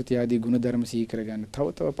සංඝානුස්සති ආදී ගුණධර්ම සිහි කරගන්න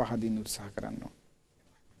තව පහදින්න උත්සාහ කරනවා.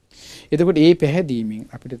 එතකොට මේ පැහැදීමෙන්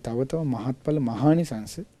අපිට තව මහත්ඵල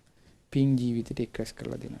මහානිසංස පින් ජීවිතයට එක්රැස්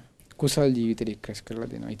කරලා දෙනවා. කුසල් ජීවිතයට එක්රැස් කරලා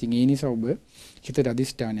දෙනවා. ඉතින් ඒ නිසා ඔබ හිතට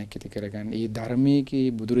අදිෂ්ඨානයක් ඇති කරගන්න. මේ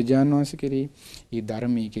ධර්මයේ බුදුරජාන් වහන්සේ කෙරෙහි, මේ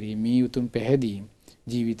ධර්මයේ කෙරෙහි මේ උතුම් පැහැදීම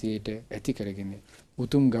ජීවිතයට ඇති කරගෙන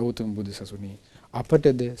උතුම් ගෞතම බුදුසසුනේ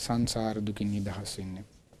අපටද සංසාර දුකින් නිදහස් වෙන්න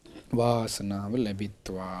වාසනාව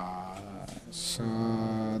ලැබිත්වා.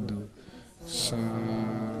 සාදු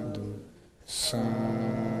සාදු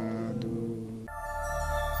සාදු